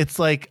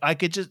like, I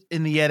could just,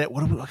 in the edit, I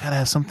gotta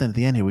have something at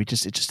the end here. It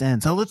just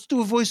ends. Oh, let's do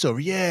a voiceover.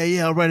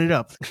 Yeah, I'll write it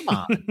up. Come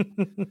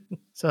on.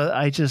 So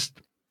I just...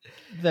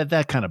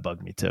 That kind of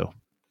bugged me too.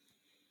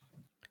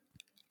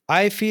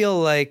 I feel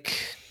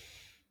like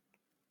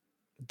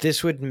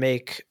this would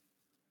make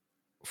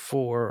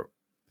for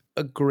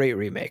a great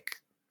remake.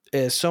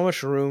 There's so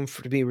much room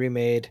to be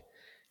remade.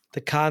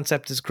 The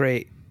concept is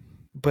great,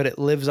 but it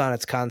lives on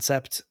its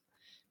concept.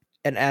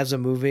 And as a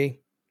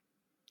movie,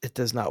 it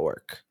does not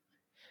work.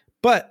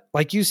 But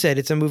like you said,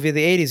 it's a movie of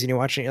the 80s and you're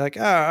watching it, you're like,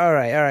 oh, all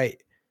right.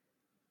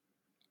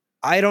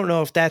 I don't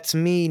know if that's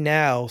me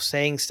now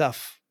saying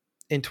stuff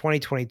in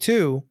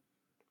 2022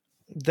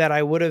 that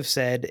I would have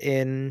said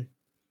in,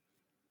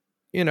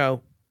 the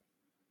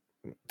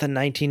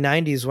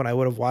 1990s when I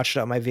would have watched it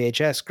on my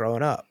VHS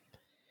growing up.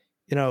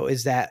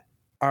 Is that,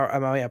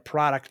 am I a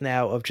product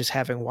now of just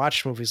having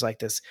watched movies like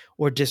this,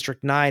 or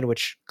District 9,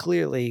 which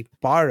clearly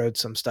borrowed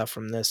some stuff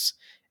from this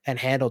and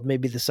handled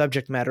maybe the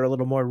subject matter a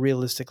little more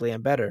realistically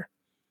and better?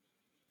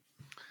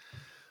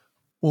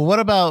 Well, what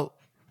about?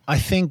 I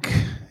think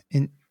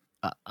in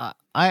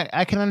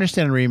I can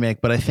understand a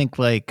remake, but I think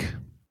like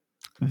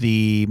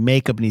the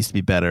makeup needs to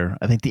be better.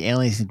 I think the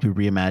aliens need to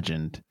be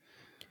reimagined.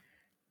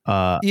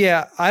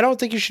 Yeah, I don't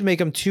think you should make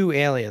them too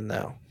alien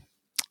though.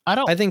 I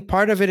don't. I think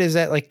part of it is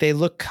that like they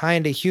look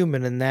kind of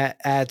human, and that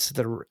adds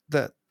to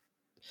the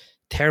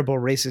terrible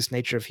racist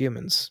nature of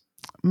humans.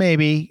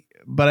 Maybe,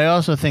 but I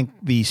also think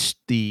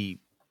the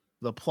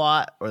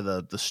plot or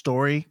the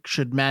story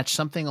should match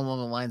something along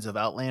the lines of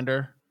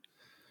Outlander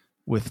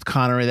with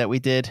Connery that we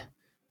did.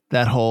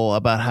 That whole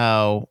about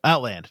how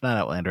Outland, not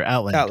Outlander,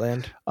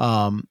 Outland.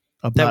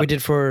 About, that we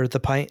did for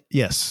the pint.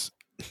 Yes,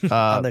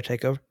 on their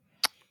takeover,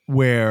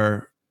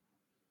 where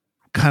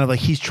kind of like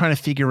he's trying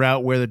to figure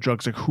out where the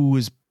drugs are, who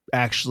is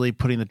actually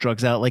putting the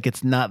drugs out. Like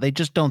it's not, they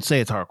just don't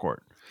say it's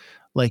Harcourt.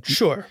 Like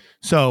sure.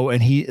 So,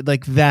 and he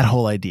like that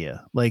whole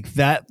idea, like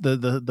that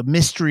the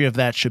mystery of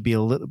that should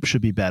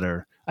be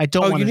better. I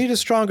don't. You need a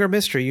stronger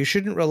mystery. You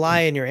shouldn't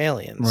rely on your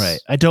aliens. Right.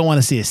 I don't want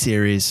to see a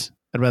series.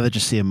 I'd rather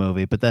just see a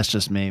movie, but that's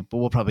just me. But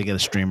we'll probably get a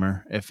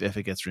streamer if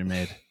it gets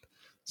remade.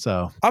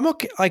 So I'm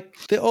okay. Like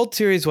the old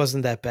series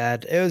wasn't that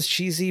bad. It was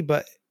cheesy,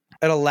 but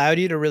it allowed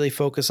you to really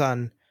focus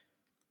on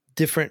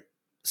different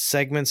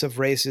segments of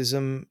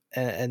racism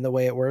and the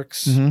way it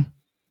works. Mm-hmm.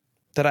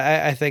 That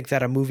I think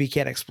that a movie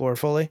can't explore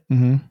fully.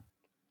 Mm-hmm.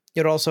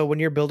 It also, when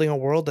you're building a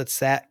world that's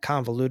that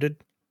convoluted,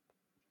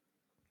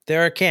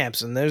 there are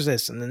camps and there's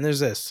this and then there's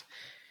this.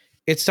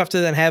 It's tough to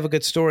then have a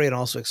good story and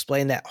also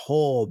explain that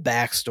whole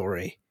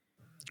backstory.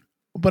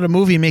 But a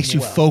movie makes you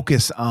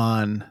focus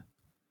on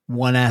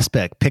one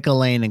aspect, pick a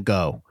lane and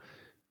go,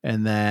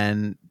 and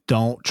then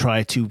don't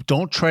try to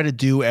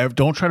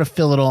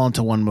fill it all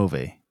into one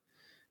movie.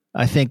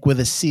 I think with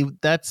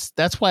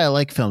that's why I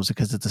like films,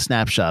 because it's a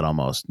snapshot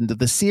almost.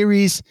 The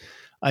series,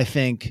 I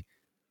think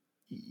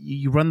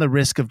you run the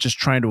risk of just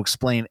trying to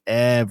explain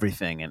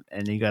everything,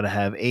 and you got to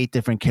have 8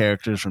 different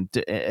characters from.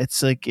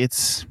 It's like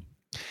it's.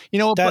 You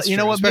know what? That's you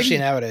know true, what? especially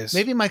nowadays.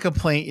 Maybe my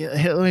complaint.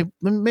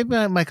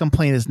 Maybe my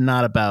complaint is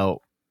not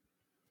about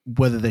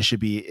whether they should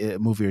be a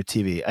movie or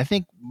TV. I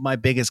think my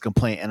biggest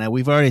complaint, and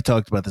we've already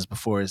talked about this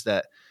before, is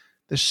that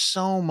there's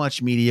so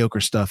much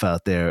mediocre stuff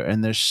out there,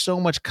 and there's so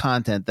much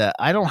content that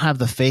I don't have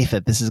the faith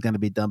that this is going to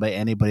be done by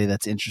anybody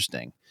that's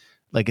interesting.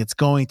 Like it's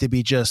going to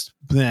be just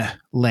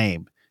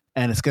lame,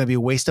 and it's going to be a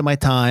waste of my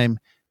time.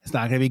 It's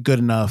not going to be good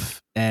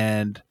enough,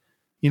 and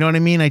you know what I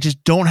mean? I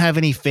just don't have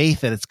any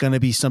faith that it's going to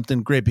be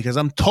something great, because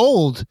I'm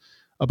told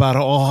about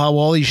how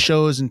all these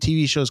shows and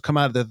TV shows come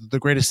out, the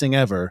greatest thing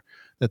ever,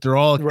 that they're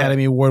all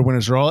Academy Award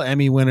winners, they're all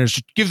Emmy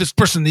winners. Give this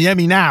person the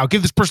Emmy now.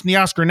 Give this person the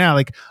Oscar now.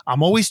 Like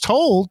I'm always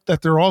told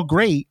that they're all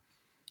great,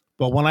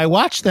 but when I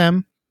watch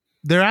them,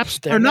 they're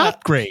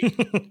not great.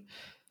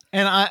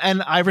 and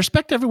I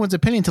respect everyone's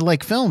opinion to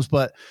like films,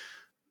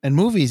 and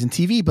movies and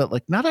TV, but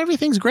like not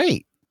everything's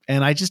great.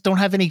 And I just don't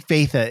have any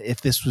faith that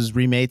if this was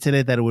remade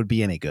today, that it would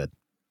be any good.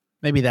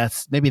 Maybe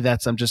that's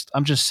I'm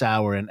just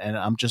sour and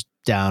I'm just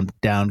down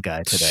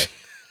guy today.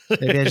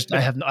 Maybe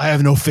I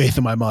have no faith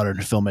in my modern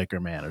filmmaker,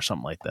 man, or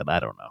something like that. I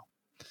don't know.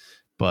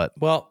 But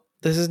well,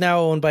 this is now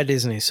owned by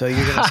Disney, so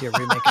you're going to see a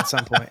remake at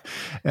some point.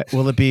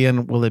 Will it be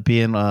in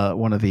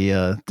one of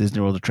the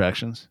Disney World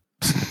attractions?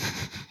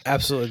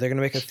 Absolutely. They're going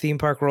to make a theme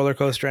park roller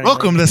coaster.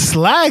 Welcome to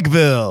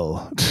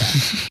Slagville.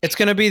 Yeah. It's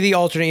going to be the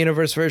alternate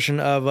universe version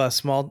of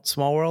Small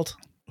World.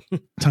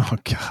 Oh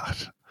God.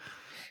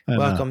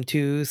 Welcome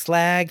to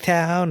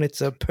Slagtown.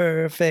 It's a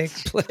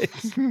perfect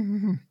place.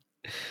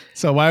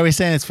 So why are we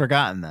saying it's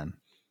forgotten then?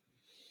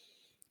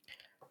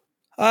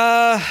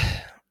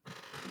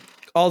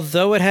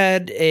 Although it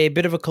had a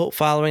bit of a cult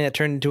following that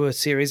turned into a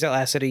series that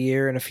lasted a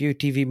year and a few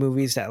TV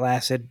movies that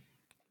lasted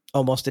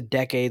almost a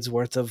decade's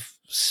worth of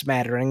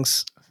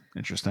smatterings.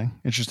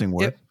 Interesting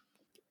word.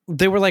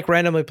 They were like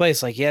randomly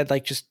placed. Like, yeah,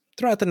 like just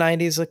throughout the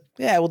 90s, like,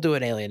 yeah, we'll do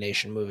an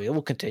Alienation movie.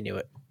 We'll continue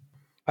it.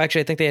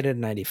 Actually, I think they did it in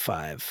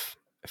 95,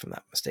 if I'm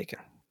not mistaken.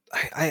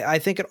 I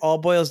think it all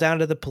boils down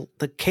to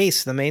the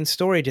case. The main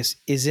story just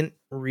isn't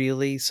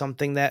really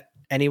something that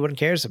anyone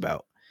cares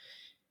about.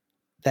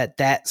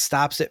 That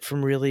stops it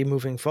from really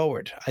moving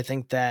forward. I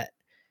think that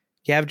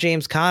you have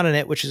James Caan in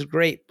it, which is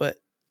great, but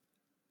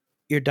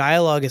your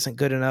dialogue isn't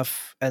good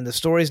enough, and the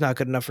story's not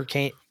good enough for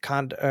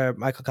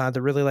Michael Caan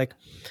to really like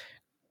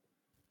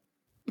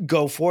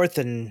go forth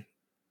and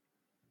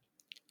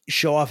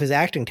show off his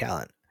acting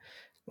talent.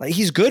 Like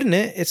he's good in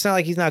it. It's not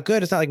like he's not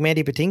good. It's not like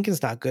Mandy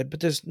Patinkin's not good, but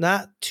there's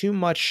not too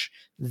much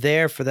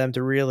there for them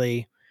to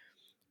really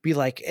be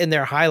like in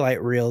their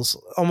highlight reels.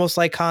 Almost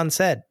like Caan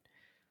said,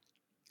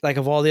 like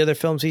of all the other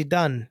films he'd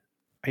done,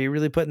 are you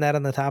really putting that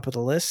on the top of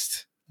the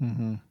list?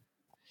 Mm-hmm.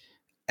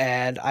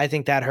 And I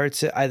think that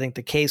hurts it. I think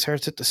the case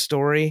hurts it, the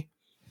story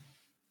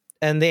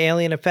and the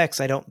alien effects.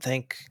 I don't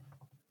think,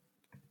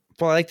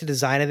 well, I like the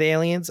design of the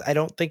aliens. I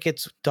don't think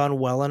it's done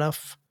well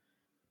enough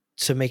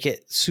to make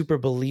it super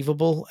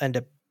believable and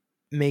to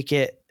make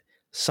it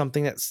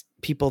something that's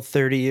people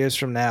 30 years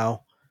from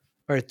now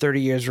or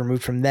 30 years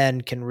removed from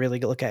then can really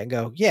look at and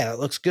go, yeah, it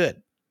looks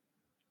good.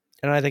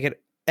 And I think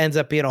it ends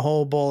up being a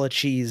whole bowl of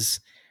cheese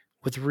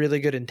with really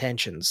good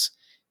intentions.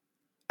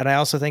 And I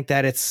also think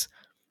that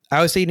I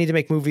always say you need to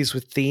make movies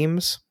with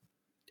themes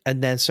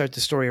and then start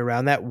the story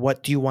around that.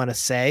 What do you want to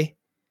say?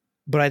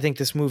 But I think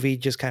this movie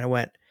just kind of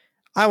went,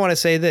 I want to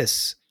say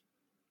this.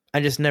 I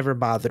just never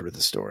bothered with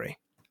the story.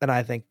 And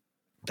I think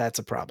that's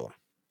a problem.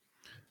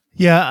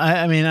 Yeah,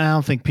 I mean, I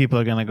don't think people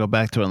are going to go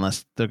back to it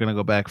unless they're going to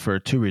go back for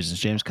two reasons.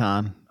 James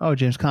Caan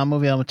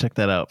movie, I'm going to check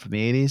that out from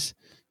the 80s.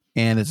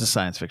 And it's a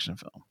science fiction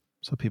film.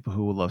 So people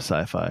who love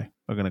sci-fi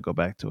are going to go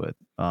back to it.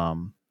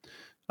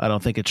 I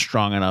don't think it's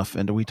strong enough.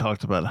 And we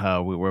talked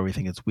about where we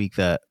think it's weak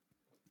that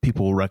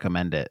people will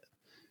recommend it.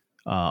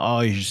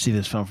 You should see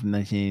this film from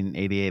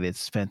 1988.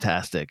 It's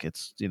fantastic.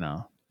 It's,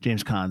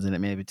 James Caan's in it,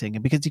 Mandy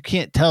Patinkin, because you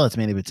can't tell it's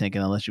Mandy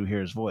Patinkin unless you hear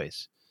his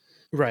voice.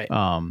 Right.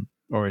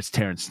 Or it's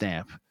Terrence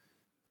Stamp.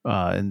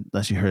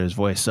 Unless you heard his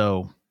voice.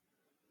 So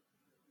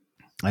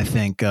I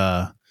think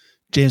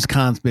James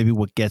Caan's maybe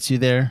what gets you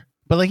there.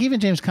 But like even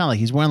James Caan, like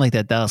he's wearing like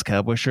that Dallas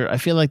Cowboy shirt. I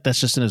feel like that's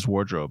just in his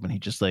wardrobe, and he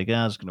just like,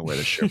 I'm just gonna wear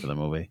this shirt for the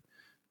movie.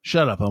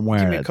 Shut up, I'm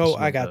wearing Give me it. a coat.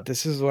 I got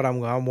this. This is what I'm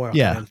wearing.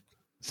 Yeah. Man.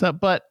 So,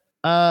 but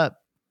I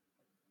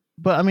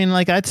mean,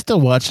 like I'd still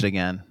watch it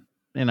again.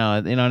 You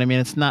know what I mean?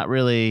 It's not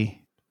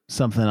really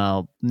something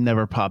I'll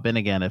never pop in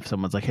again if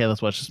someone's like, hey,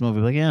 let's watch this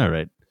movie. Like, yeah, all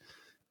right.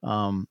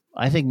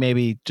 I think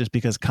maybe just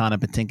because Caan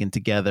and Patinkin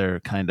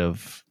together, kind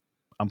of,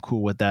 I'm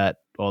cool with that.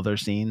 All their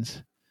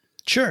scenes.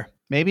 Sure.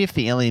 Maybe if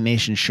the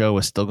Alienation show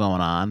was still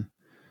going on,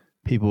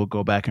 people will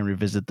go back and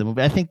revisit the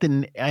movie. I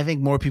think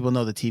more people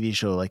know the TV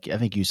show. Like I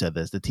think you said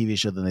this, the TV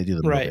show than they do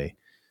the movie.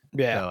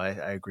 Yeah. So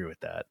I agree with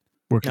that.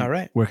 All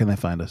right. Where can they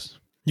find us?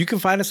 You can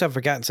find us at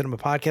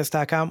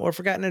ForgottenCinemaPodcast.com or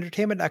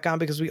ForgottenEntertainment.com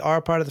because we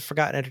are part of the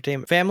Forgotten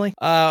Entertainment family.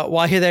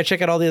 While you're there,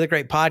 check out all the other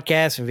great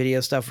podcasts and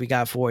video stuff we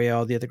got for you,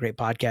 all the other great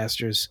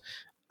podcasters.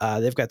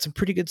 They've got some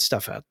pretty good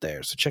stuff out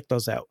there, so check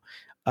those out.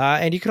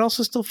 And you can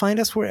also still find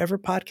us wherever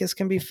podcasts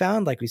can be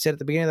found, like we said at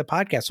the beginning of the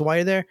podcast. So while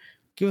you're there,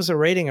 give us a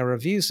rating, a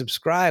review,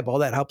 subscribe. All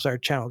that helps our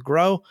channel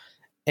grow.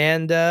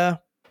 And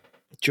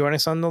join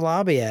us on the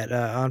lobby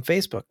on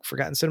Facebook,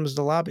 Forgotten Cinemas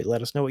The Lobby.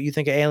 Let us know what you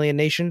think of Alien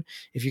Nation.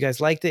 If you guys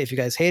liked it, if you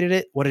guys hated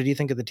it, what did you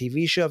think of the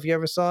TV show if you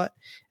ever saw it?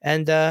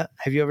 And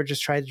have you ever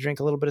just tried to drink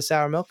a little bit of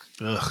sour milk?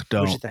 Ugh,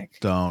 don't. What'd you think?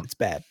 Don't. It's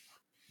bad.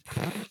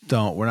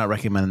 Don't. We're not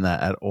recommending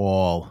that at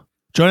all.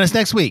 Join us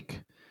next week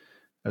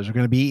as we're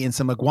going to be eating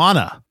some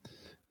iguana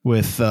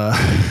with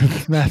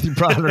Matthew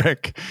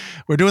Broderick.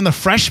 We're doing The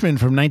Freshman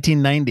from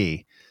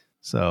 1990.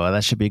 So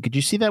that should be. Could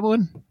you see that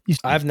one?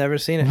 I've never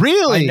seen it.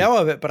 Really? I know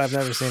of it, but I've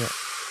never seen it.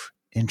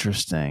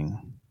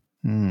 Interesting.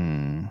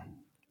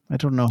 I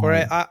don't know. Or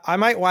I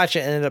might watch it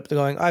and end up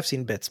going, I've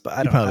seen bits, but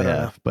I don't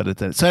know.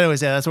 But so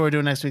anyways, yeah, that's what we're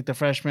doing next week, The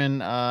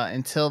Freshman.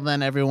 Until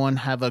then, everyone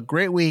have a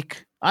great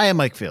week. I am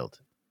Mike Field.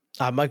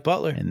 I'm Mike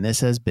Butler. And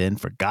this has been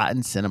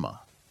Forgotten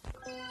Cinema.